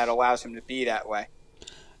team that allows him to be that way.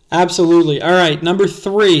 Absolutely. All right, number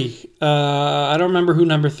 3. I don't remember who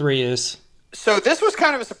number 3 is. So this was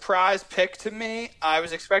kind of a surprise pick to me. I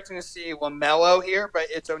was expecting to see LaMelo here, but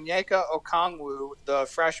it's Onyeka Okongwu, the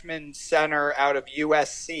freshman center out of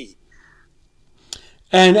USC.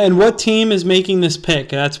 And what team is making this pick?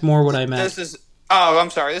 That's more what I meant. This is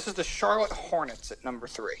the Charlotte Hornets at number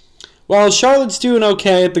 3. Well, Charlotte's doing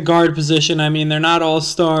okay at the guard position. They're not all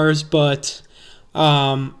stars, but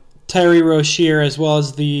Terry Rozier, as well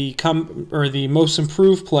as the most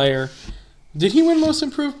improved player. Did he win most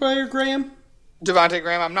improved player, Graham? Devontae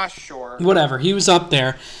Graham, I'm not sure. Whatever, he was up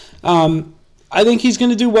there. I think he's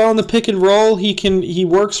going to do well in the pick and roll. He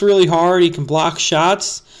works really hard. He can block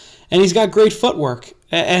shots, and he's got great footwork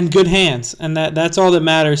and good hands, and that's all that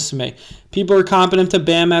matters to me. People are competent to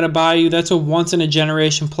Bam Adebayo. That's a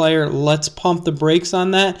once-in-a-generation player. Let's pump the brakes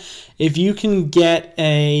on that. If you can get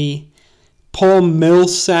a Paul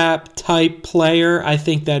Millsap-type player, I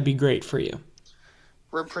think that'd be great for you.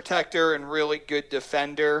 Rim protector and really good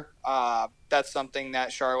defender. That's something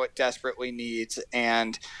that Charlotte desperately needs.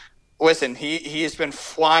 And listen, he has been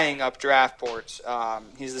flying up draft boards.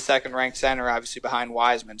 He's the second-ranked center, obviously, behind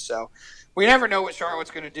Wiseman. So we never know what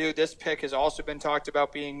Charlotte's going to do. This pick has also been talked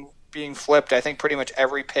about being flipped. I think pretty much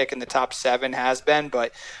every pick in the top 7 has been.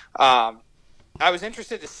 But I was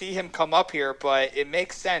interested to see him come up here, but it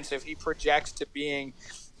makes sense if he projects to being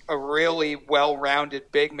a really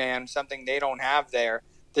well-rounded big man, something they don't have there.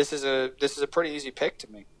 This is a pretty easy pick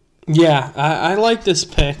to me. Yeah, I like this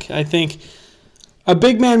pick. I think a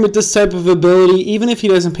big man with this type of ability, even if he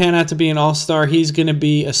doesn't pan out to be an all-star, he's going to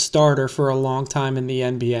be a starter for a long time in the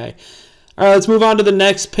NBA. All right, let's move on to the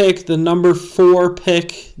next pick, the number 4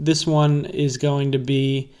 pick. This one is going to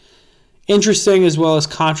be interesting as well as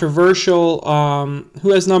controversial.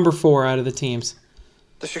 Who has number 4 out of the teams?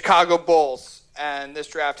 The Chicago Bulls, and this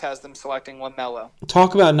draft has them selecting LaMelo.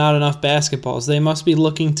 Talk about not enough basketballs. They must be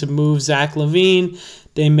looking to move Zach LaVine.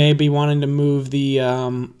 They may be wanting to move the,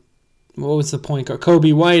 what was the point guard?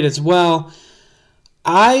 Kobe White as well.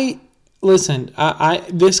 This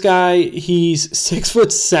guy, he's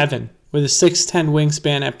 6'7" with a 6'10"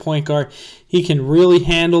 wingspan at point guard. He can really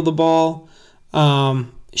handle the ball.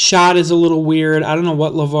 Shot is a little weird. I don't know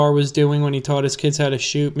what LeVar was doing when he taught his kids how to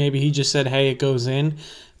shoot. Maybe he just said, hey, it goes in.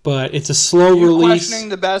 But it's a slow release. Questioning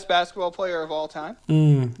the best basketball player of all time?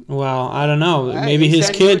 Well, I don't know. Hey, maybe his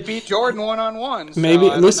kid kid would beat Jordan one-on-one. Maybe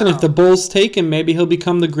listen. If the Bulls take him, maybe he'll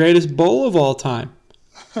become the greatest Bull of all time.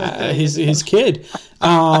 His kid.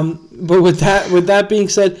 But with that being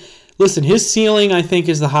said, listen. His ceiling, I think,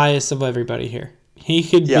 is the highest of everybody here. He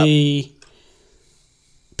could be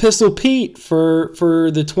Pistol Pete for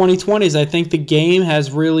the 2020s. I think the game has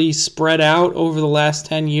really spread out over the last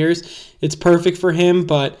 10 years. It's perfect for him,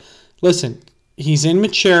 but listen, he's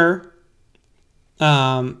immature.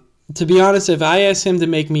 To be honest, if I asked him to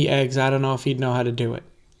make me eggs, I don't know if he'd know how to do it.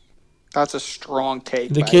 That's a strong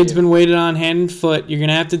take. The kid's been waited on hand and foot. You're going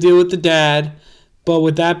to have to deal with the dad. But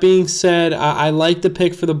with that being said, I like the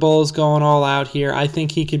pick for the Bulls going all out here. I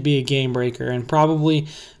think he could be a game breaker and probably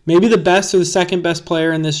maybe the best or the second best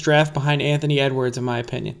player in this draft behind Anthony Edwards, in my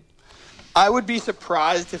opinion. I would be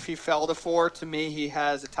surprised if he fell to 4. To me, he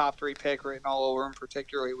has a top 3 pick written all over him,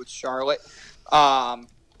 particularly with Charlotte.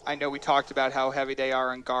 I know we talked about how heavy they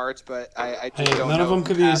are on guards, but I just don't know. None of them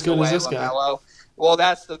could be as good as this LaMelo. Guy. Well,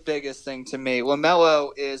 that's the biggest thing to me.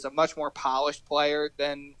 LaMelo is a much more polished player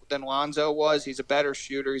than Lonzo was. He's a better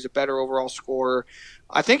shooter. He's a better overall scorer.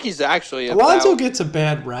 I think he's actually Lonzo gets a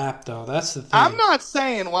bad rap, though. That's the thing. I'm not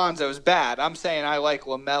saying Lonzo's bad. I'm saying I like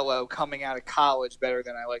LaMelo coming out of college better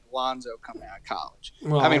than I like Lonzo coming out of college.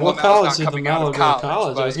 Well, I mean, what college did LaMelo go to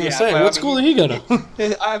college? I was going to say, what school did he go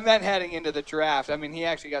to? I meant heading into the draft. I mean, he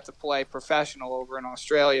actually got to play professional over in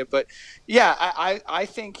Australia. But, yeah, I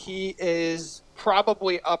think he is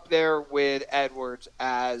probably up there with Edwards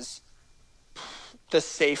as the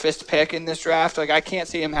safest pick in this draft. Like, I can't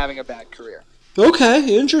see him having a bad career.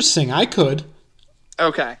 Okay, interesting. I could.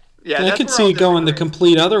 Okay. Yeah, I could see it going the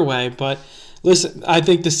complete other way, but listen, I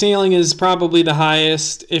think the ceiling is probably the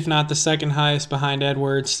highest, if not the second highest behind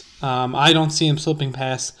Edwards. I don't see him slipping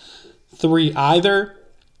past 3 either.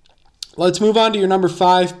 Let's move on to your number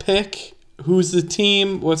 5 pick. Who's the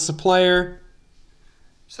team? What's the player?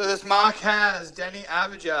 So this mock has Deni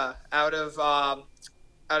Avdija out of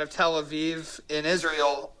Tel Aviv in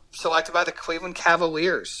Israel, selected by the Cleveland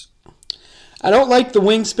Cavaliers. I don't like the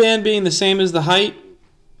wingspan being the same as the height.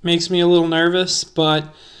 Makes me a little nervous,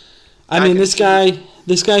 but I mean this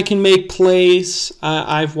guy can make plays.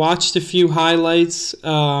 I've watched a few highlights.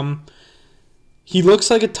 He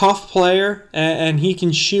looks like a tough player, and he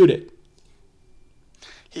can shoot it.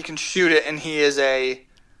 He can shoot it, and he is a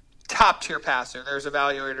top-tier passer. There's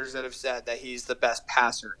evaluators that have said that he's the best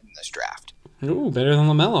passer in this draft. Ooh, better than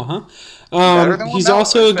LaMelo, huh? Better than LaMelo, he's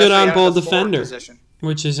also a good on-ball defender,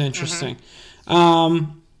 which is interesting.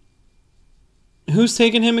 Mm-hmm. Who's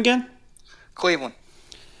taking him again? Cleveland.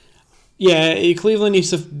 Yeah, Cleveland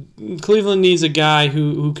needs a guy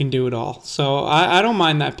who can do it all. So I don't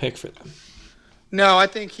mind that pick for them. No, I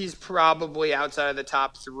think he's probably outside of the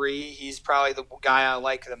top 3. He's probably the guy I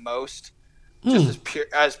like the most, just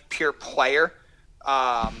as pure player.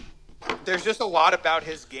 There's just a lot about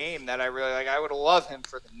his game that I really like. I would love him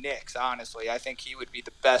for the Knicks, honestly. I think he would be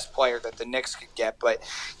the best player that the Knicks could get. But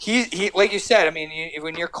he like you said, I mean,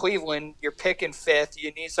 when you're Cleveland, you're picking fifth.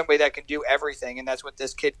 You need somebody that can do everything, and that's what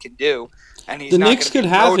this kid can do. And he's The not Knicks gonna could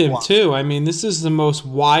be have him roadblock. too. I mean, this is the most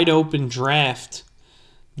wide open draft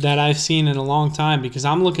that I've seen in a long time because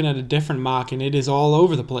I'm looking at a different mock and it is all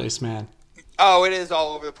over the place, man. Oh, it is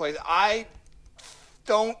all over the place. I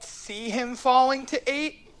don't see him falling to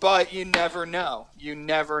 8, but you never know. You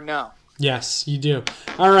never know. Yes, you do.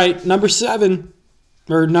 All right, number 7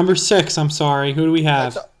 or number 6. I'm sorry. Who do we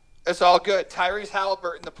have? It's all good. Tyrese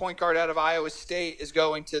Halliburton, the point guard out of Iowa State, is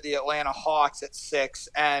going to the Atlanta Hawks at 6.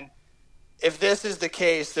 And if this is the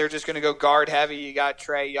case, they're just going to go guard heavy. You got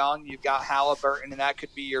Trae Young, you've got Halliburton, and that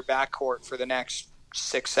could be your backcourt for the next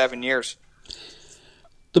 6-7 years.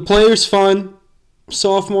 The player's fun.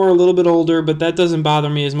 Sophomore, a little bit older, but that doesn't bother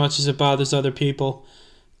me as much as it bothers other people.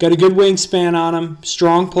 Got a good wingspan on him.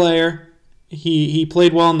 Strong player. He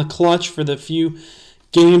played well in the clutch for the few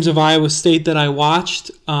games of Iowa State that I watched.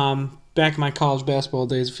 Back in my college basketball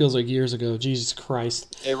days, it feels like years ago. Jesus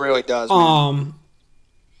Christ. It really does, man.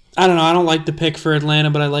 I don't know. I don't like the pick for Atlanta,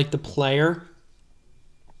 but I like the player.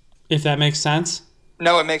 If that makes sense.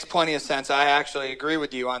 No, it makes plenty of sense. I actually agree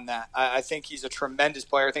with you on that. I think he's a tremendous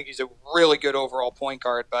player. I think he's a really good overall point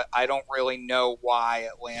guard, but I don't really know why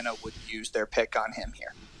Atlanta would use their pick on him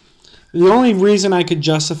here. The only reason I could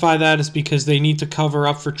justify that is because they need to cover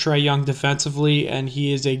up for Trae Young defensively, and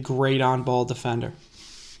he is a great on-ball defender.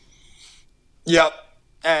 Yep.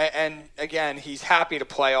 And again, he's happy to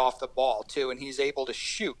play off the ball too, and he's able to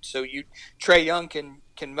shoot. So Trae Young can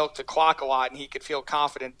milk the clock a lot, and he could feel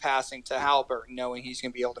confident passing to Halliburton, knowing he's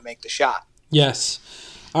going to be able to make the shot. Yes.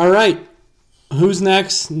 All right. Who's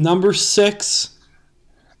next? Number 6.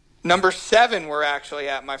 Number 7, we're actually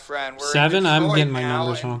at, my friend. We're 7? I'm getting my now,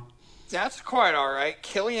 numbers wrong. That's quite all right.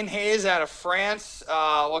 Killian Hayes out of France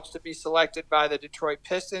looks to be selected by the Detroit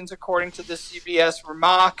Pistons, according to the CBS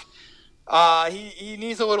Remark. He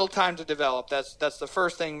needs a little time to develop. That's the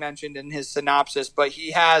first thing mentioned in his synopsis, but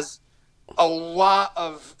he has a lot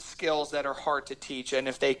of skills that are hard to teach, and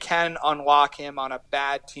if they can unlock him on a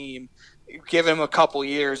bad team, give him a couple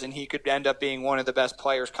years, and he could end up being one of the best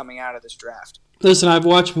players coming out of this draft. Listen, I've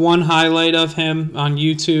watched one highlight of him on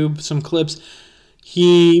YouTube, some clips.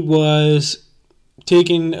 He was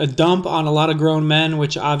taking a dump on a lot of grown men,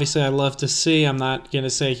 which obviously I love to see. I'm not going to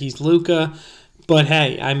say he's Luka. But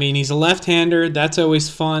hey, I mean, he's a left-hander. That's always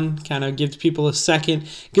fun. Kind of gives people a second.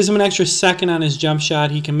 Gives him an extra second on his jump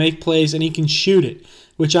shot. He can make plays, and he can shoot it,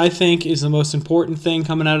 which I think is the most important thing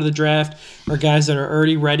coming out of the draft, are guys that are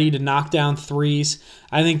already ready to knock down threes.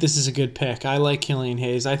 I think this is a good pick. I like Killian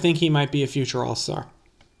Hayes. I think he might be a future All-Star.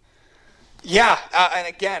 Yeah, and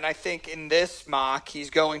again, I think in this mock, he's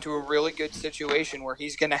going to a really good situation where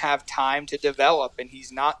he's going to have time to develop, and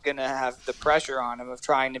he's not going to have the pressure on him of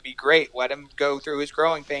trying to be great. Let him go through his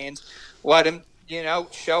growing pains. Let him,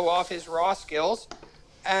 show off his raw skills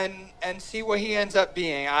and see what he ends up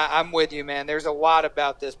being. I'm with you, man. There's a lot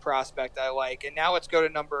about this prospect I like. And now let's go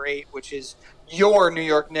to number 8, which is your New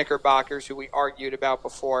York Knickerbockers, who we argued about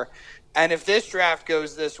before. And if this draft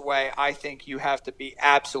goes this way, I think you have to be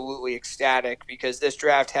absolutely ecstatic, because this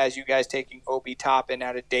draft has you guys taking Obi Toppin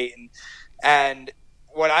out of Dayton. And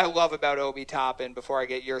what I love about Obi Toppin, before I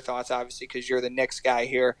get your thoughts, obviously, because you're the Knicks guy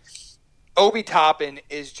here, Obi Toppin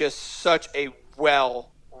is just such a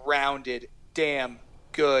well-rounded, damn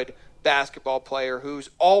good basketball player who's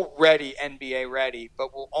already NBA ready,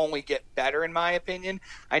 but will only get better, in my opinion.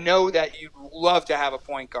 I know that you'd love to have a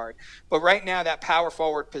point guard, but right now that power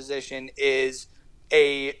forward position is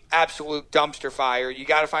a absolute dumpster fire. You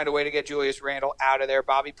got to find a way to get Julius Randle out of there.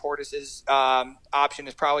 Bobby Portis's option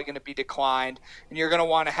is probably going to be declined, and you're going to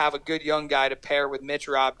want to have a good young guy to pair with Mitch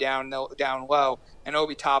Rob down low. And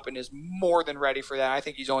Obi Toppin is more than ready for that. I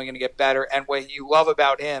think he's only going to get better. And what you love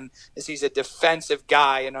about him is he's a defensive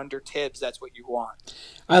guy, and under Tibbs, that's what you want.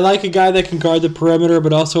 I like a guy that can guard the perimeter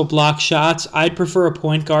but also block shots. I'd prefer a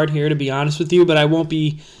point guard here, to be honest with you, but I won't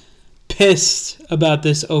be pissed about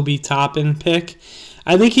this Obi Toppin pick.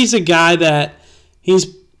 I think he's a guy that he's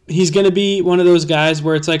going to be one of those guys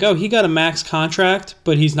where it's like, oh, he got a max contract,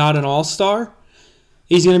 but he's not an all-star.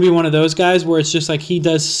 He's going to be one of those guys where it's just like he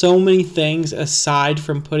does so many things aside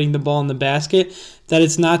from putting the ball in the basket that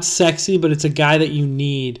it's not sexy, but it's a guy that you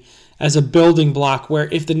need as a building block where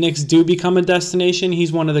if the Knicks do become a destination,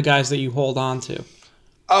 he's one of the guys that you hold on to.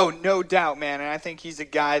 Oh, no doubt, man. And I think he's a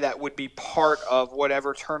guy that would be part of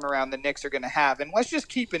whatever turnaround the Knicks are going to have. And let's just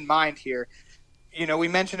keep in mind here, we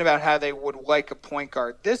mentioned about how they would like a point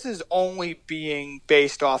guard. This is only being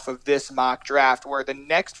based off of this mock draft, where the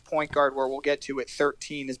next point guard, where we'll get to at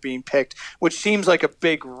 13, is being picked, which seems like a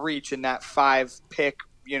big reach in that 5-pick,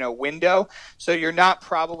 window. So you're not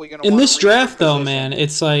probably going to in this draft, though, man.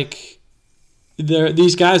 It's like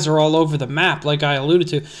these guys are all over the map, like I alluded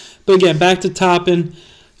to. But again, back to Toppin.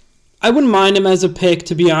 I wouldn't mind him as a pick,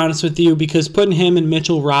 to be honest with you, because putting him and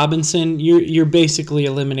Mitchell Robinson, you're basically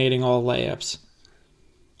eliminating all layups.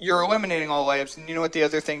 You're eliminating all layups. And you know what the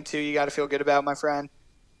other thing, too, you got to feel good about, my friend?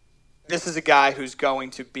 This is a guy who's going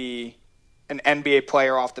to be an NBA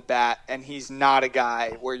player off the bat, and he's not a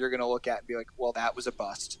guy where you're going to look at and be like, well, that was a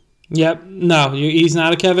bust. Yep. No, he's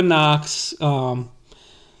not a Kevin Knox. He's not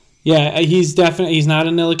a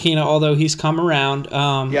Ntilikina, although he's come around.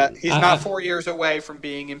 He's not 4 years away from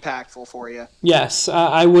being impactful for you. Yes,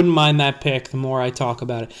 I wouldn't mind that pick the more I talk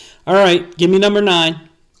about it. All right, give me number 9.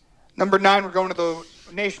 Number 9, we're going to the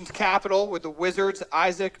nation's capital with the Wizards,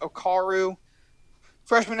 Isaac Okoro,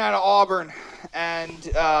 freshman out of Auburn, and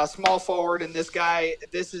small forward. And this guy,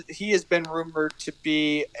 he has been rumored to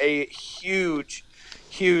be a huge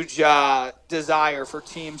desire for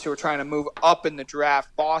teams who are trying to move up in the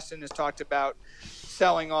draft. Boston has talked about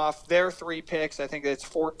selling off their 3 picks. I think it's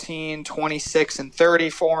 14, 26, and 30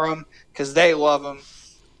 for him because they love him.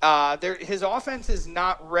 His offense is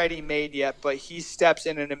not ready-made yet, but he steps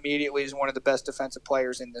in and immediately is one of the best defensive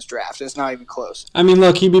players in this draft. It's not even close. I mean,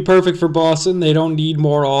 look, he'd be perfect for Boston. They don't need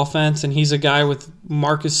more offense, and he's a guy with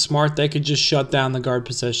Marcus Smart. They could just shut down the guard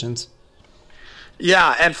positions.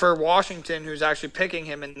 Yeah, and for Washington, who's actually picking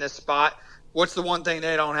him in this spot, what's the one thing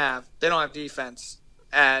they don't have? They don't have defense.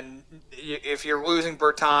 And if you're losing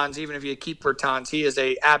Bertans, even if you keep Bertans, he is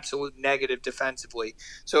a absolute negative defensively.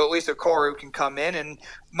 So at least Okoro can come in, and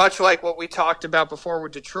much like what we talked about before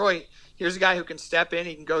with Detroit, here's a guy who can step in.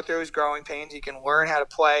 He can go through his growing pains. He can learn how to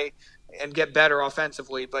play and get better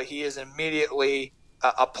offensively, but he is immediately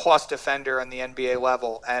a plus defender on the NBA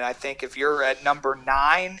level. And I think if you're at number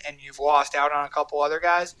 9 and you've lost out on a couple other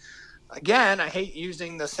guys, again, I hate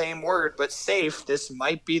using the same word, but safe, this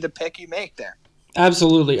might be the pick you make there.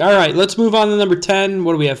 Absolutely. All right, let's move on to number 10.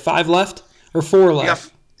 What do we have, 5 left or 4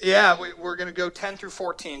 left? Yeah, we're going to go 10 through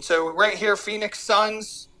 14. So right here, Phoenix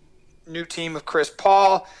Suns, new team of Chris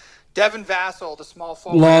Paul. Devin Vassell, the small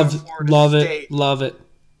forward. Love it.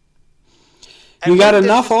 You got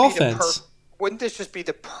enough offense. Wouldn't this just be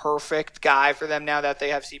the perfect guy for them now that they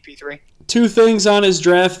have CP3? 2 things on his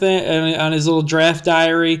draft on his little draft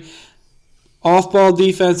diary: off-ball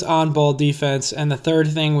defense, on-ball defense, and the third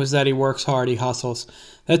thing was that he works hard, he hustles.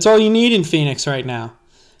 That's all you need in Phoenix right now.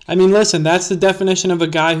 I mean, listen, that's the definition of a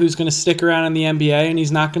guy who's going to stick around in the NBA, and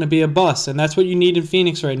he's not going to be a bust, and that's what you need in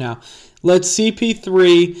Phoenix right now. Let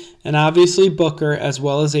CP3 and obviously Booker, as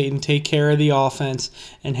well as Ayton, take care of the offense,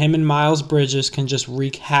 and him and Miles Bridges can just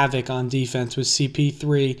wreak havoc on defense with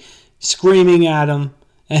CP3 screaming at him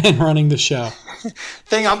and running the show.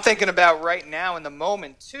 Thing I'm thinking about right now in the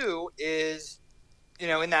moment, too, is,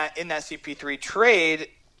 in that CP3 trade,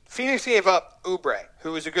 Phoenix gave up Oubre,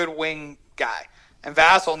 who was a good wing guy. And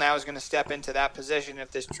Vassell now is going to step into that position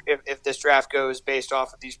if this draft goes based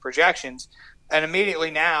off of these projections. And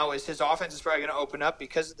immediately now is his offense is probably going to open up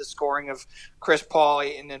because of the scoring of Chris Paul,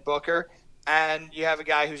 Ayton, and Booker. And you have a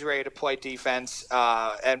guy who's ready to play defense.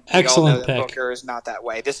 And we all know that Booker is not that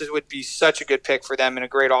way. This would be such a good pick for them in a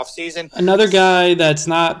great offseason. Another guy that's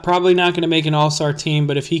probably not going to make an all-star team,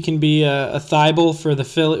 but if he can be a Thibault for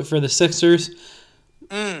the Sixers,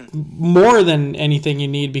 more than anything you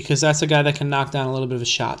need, because that's a guy that can knock down a little bit of a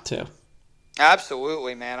shot too.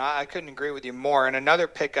 Absolutely, man. I couldn't agree with you more. And another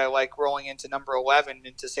pick I like rolling into number 11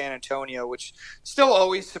 into San Antonio, which still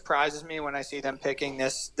always surprises me when I see them picking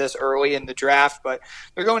this early in the draft. But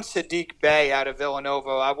they're going Saddiq Bey out of Villanova.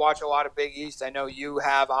 I watch a lot of Big East. I know you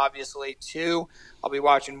have, obviously, too. I'll be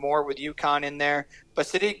watching more with UConn in there. But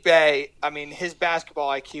Saddiq Bey, I mean, his basketball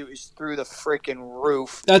IQ is through the freaking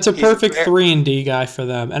roof. That's a perfect 3-and-D guy for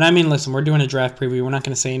them. And I mean, listen, we're doing a draft preview. We're not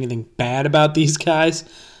going to say anything bad about these guys.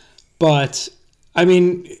 But, I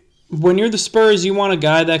mean, when you're the Spurs, you want a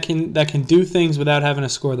guy that can do things without having to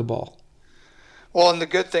score the ball. Well, and the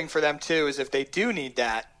good thing for them, too, is if they do need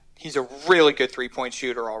that, he's a really good three-point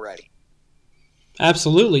shooter already.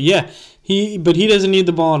 Absolutely, yeah. But he doesn't need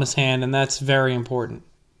the ball in his hand, and that's very important.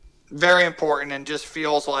 Very important, and just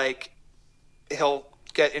feels like he'll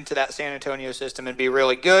get into that San Antonio system and be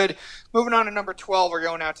really good. Moving on to number 12, we're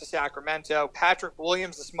going out to Sacramento. Patrick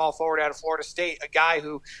Williams, the small forward out of Florida State, a guy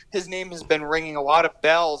who his name has been ringing a lot of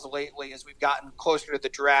bells lately as we've gotten closer to the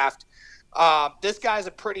draft. This guy's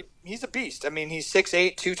he's a beast. I mean, he's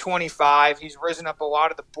 6'8", 225. He's risen up a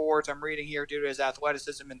lot of the boards I'm reading here due to his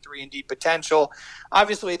athleticism and 3-and-D potential.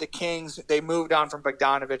 Obviously, the Kings, they moved on from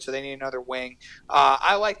Bogdanovich, so they need another wing.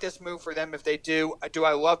 I like this move for them if they do. Do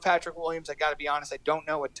I love Patrick Williams? I got to be honest, I don't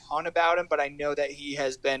know a ton about him, but I know that he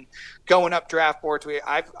has been going up draft boards.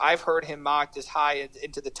 I've heard him mocked as high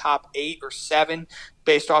into the top 8 or 7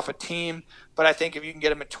 based off a team, but I think if you can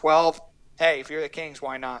get him at 12, hey, if you're the Kings,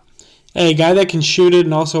 why not? Hey, a guy that can shoot it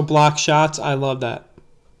and also block shots, I love that.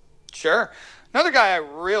 Sure. Another guy I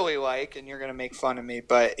really like, and you're going to make fun of me,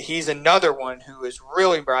 but he's another one who is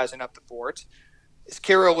really rising up the boards, is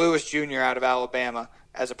Kira Lewis Jr. out of Alabama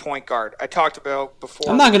as a point guard. I talked about before.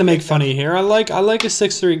 I'm not going to make fun of you here. I like a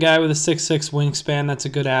 6'3" guy with a 6'6" wingspan that's a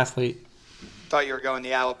good athlete. Thought you were going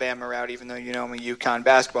the Alabama route, even though you know I'm a UConn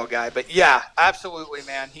basketball guy. But, yeah, absolutely,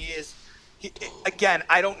 man. Again,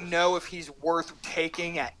 I don't know if he's worth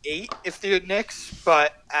taking at 8 if the Knicks,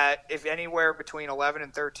 but if anywhere between 11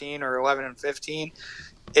 and 13 or 11 and 15,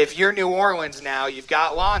 if you're New Orleans now, you've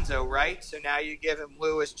got Lonzo, right? So now you give him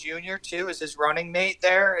Lewis Jr. too as his running mate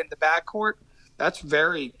there in the backcourt. That's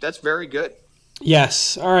very good.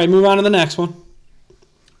 Yes. All right, move on to the next one.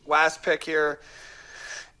 Last pick here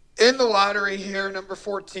in the lottery here, number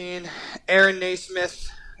 14, Aaron Naismith,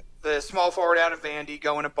 the small forward out of Vandy,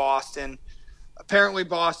 going to Boston. Apparently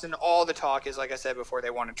Boston, all the talk is, like I said before, they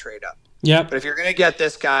want to trade up. Yep. But if you're going to get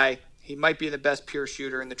this guy, he might be the best pure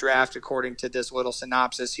shooter in the draft according to this little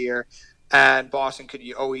synopsis here. And Boston could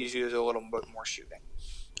always use a little bit more shooting.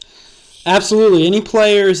 Absolutely. Any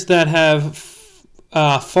players that have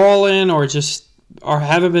fallen or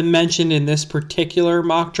haven't been mentioned in this particular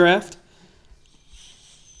mock draft?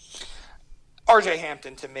 RJ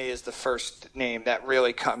Hampton, to me, is the first name that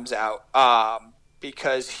really comes out.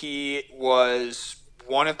 Because he was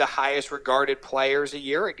one of the highest regarded players a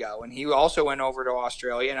year ago. And he also went over to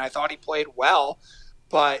Australia, and I thought he played well,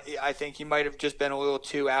 but I think he might have just been a little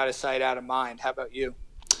too out of sight, out of mind. How about you?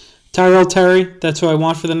 Tyrell Terry, that's who I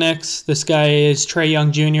want for the Knicks. This guy is Trae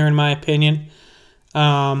Young Jr., in my opinion.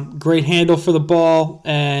 Great handle for the ball,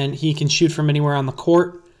 and he can shoot from anywhere on the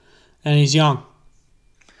court, and he's young.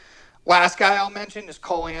 Last guy I'll mention is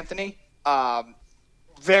Cole Anthony.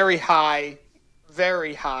 Very high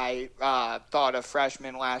thought of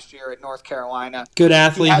freshman last year at North Carolina. Good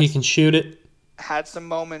athlete. He can shoot it. Had some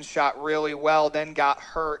moments, shot really well, then got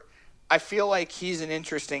hurt. I feel like he's an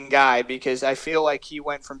interesting guy because I feel like he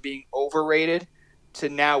went from being overrated to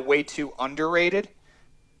now way too underrated.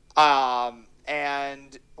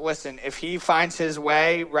 And listen, if he finds his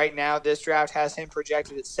way right now, this draft has him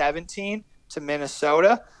projected at 17 to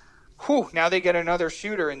Minnesota. Now they get another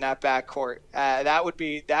shooter in that backcourt. That would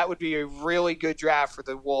be a really good draft for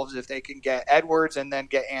the Wolves if they can get Edwards and then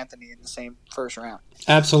get Anthony in the same first round.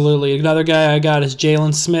 Absolutely. Another guy I got is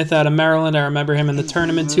Jalen Smith out of Maryland. I remember him in the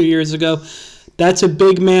tournament 2 years ago. That's a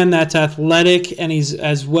big man that's athletic, and he's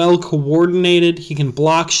as well coordinated. He can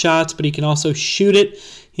block shots, but he can also shoot it.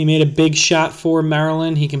 He made a big shot for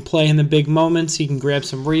Maryland. He can play in the big moments. He can grab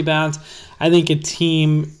some rebounds. I think a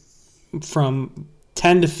team from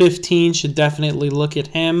 10 to 15 should definitely look at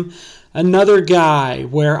him. Another guy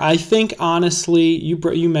where I think, honestly,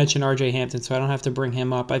 you mentioned RJ Hampton, so I don't have to bring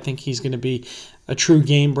him up. I think he's going to be a true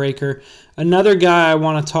game breaker. Another guy I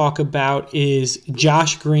want to talk about is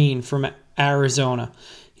Josh Green from Arizona.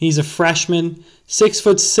 He's a freshman,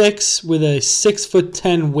 6'6" with a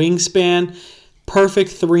 6'10" wingspan. Perfect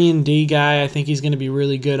 3-and-D guy. I think he's going to be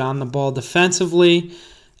really good on the ball defensively.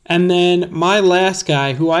 And then my last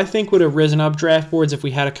guy, who I think would have risen up draft boards if we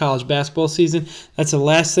had a college basketball season, that's the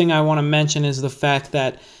last thing I want to mention, is the fact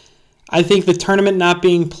that I think the tournament not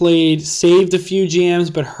being played saved a few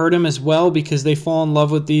GMs but hurt them as well because they fall in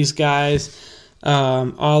love with these guys, a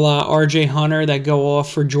la R.J. Hunter, that go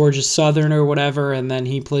off for Georgia Southern or whatever, and then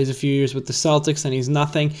he plays a few years with the Celtics and he's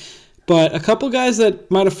nothing. But a couple guys that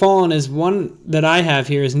might have fallen is one that I have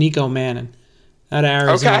here is Nico Manning out of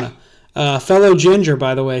Arizona. Okay. Fellow Ginger,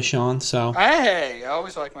 by the way, Sean. So hey, I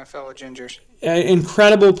always like my fellow Gingers.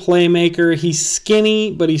 Incredible playmaker. He's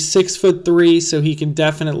skinny, but he's 6'3", so he can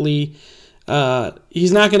definitely.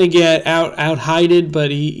 He's not going to get out-heighted,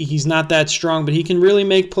 but he's not that strong. But he can really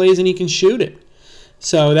make plays and he can shoot it.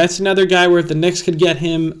 So that's another guy where if the Knicks could get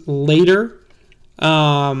him later,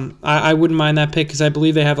 I wouldn't mind that pick because I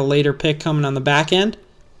believe they have a later pick coming on the back end.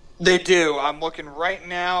 They do. I'm looking right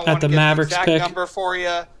now. At the Mavericks exact pick. Number for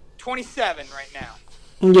you. 27 right now.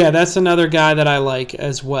 Yeah, that's another guy that I like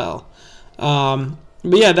as well. But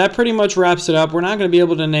yeah, that pretty much wraps it up. We're not going to be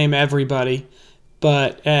able to name everybody,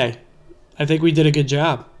 but hey, I think we did a good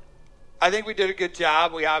job. I think we did a good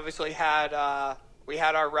job. We obviously had we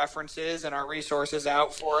had our references and our resources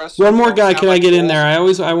out for us. One more guy, can I get in there? I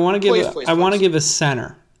want to give Please. give a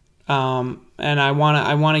center, and I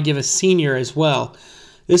want to give a senior as well.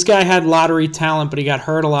 This guy had lottery talent, but he got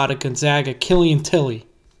hurt a lot at Gonzaga. Killian Tilly.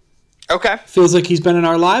 Okay. Feels like he's been in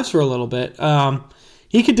our lives for a little bit.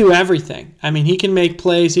 He could do everything. I mean, he can make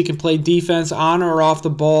plays. He can play defense on or off the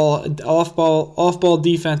ball. Off ball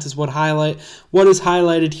defense is what is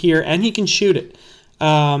highlighted here, and he can shoot it.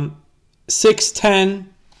 6'10"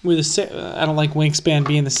 with I don't like wingspan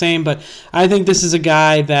being the same, but I think this is a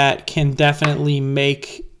guy that can definitely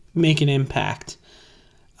make an impact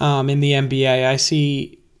in the NBA.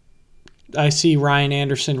 I see Ryan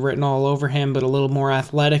Anderson written all over him, but a little more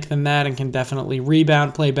athletic than that and can definitely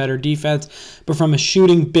rebound, play better defense. But from a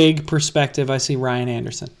shooting big perspective, I see Ryan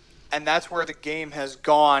Anderson. And that's where the game has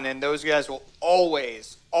gone, and those guys will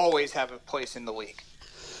always have a place in the league.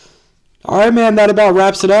 All right, man, that about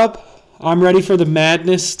wraps it up. I'm ready for the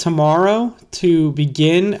madness tomorrow to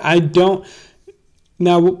begin.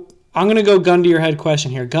 Now, I'm going to go gun to your head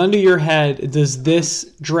question here. Gun to your head, does this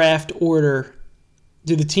draft order,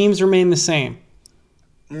 do the teams remain the same?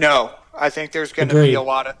 No. I think there's going to be a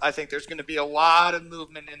lot of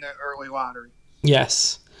movement in the early lottery.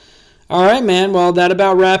 Yes. All right, man. Well, that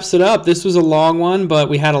about wraps it up. This was a long one, but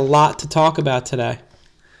we had a lot to talk about today.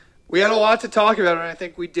 We had a lot to talk about, and I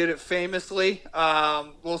think we did it famously.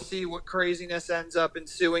 We'll see what craziness ends up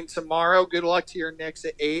ensuing tomorrow. Good luck to your Knicks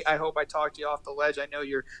at 8. I hope I talked you off the ledge. I know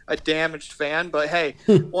you're a damaged fan, but hey,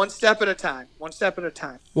 one step at a time. One step at a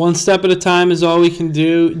time. One step at a time is all we can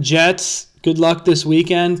do. Jets, good luck this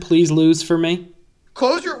weekend. Please lose for me.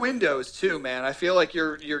 Close your windows too, man. I feel like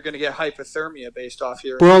you're going to get hypothermia based off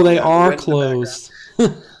your. Bro, they are closed.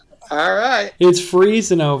 All right. It's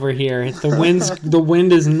freezing over here. The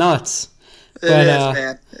wind is nuts. It is,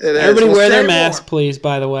 man. It is. Everybody wear their mask, please,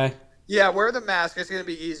 by the way. Yeah, wear the mask. It's going to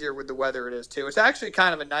be easier with the weather it is, too. It's actually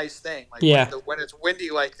kind of a nice thing. Like when it's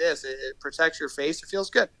windy like this, it protects your face. It feels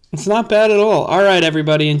good. It's not bad at all. All right,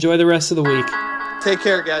 everybody. Enjoy the rest of the week. Take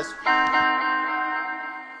care, guys.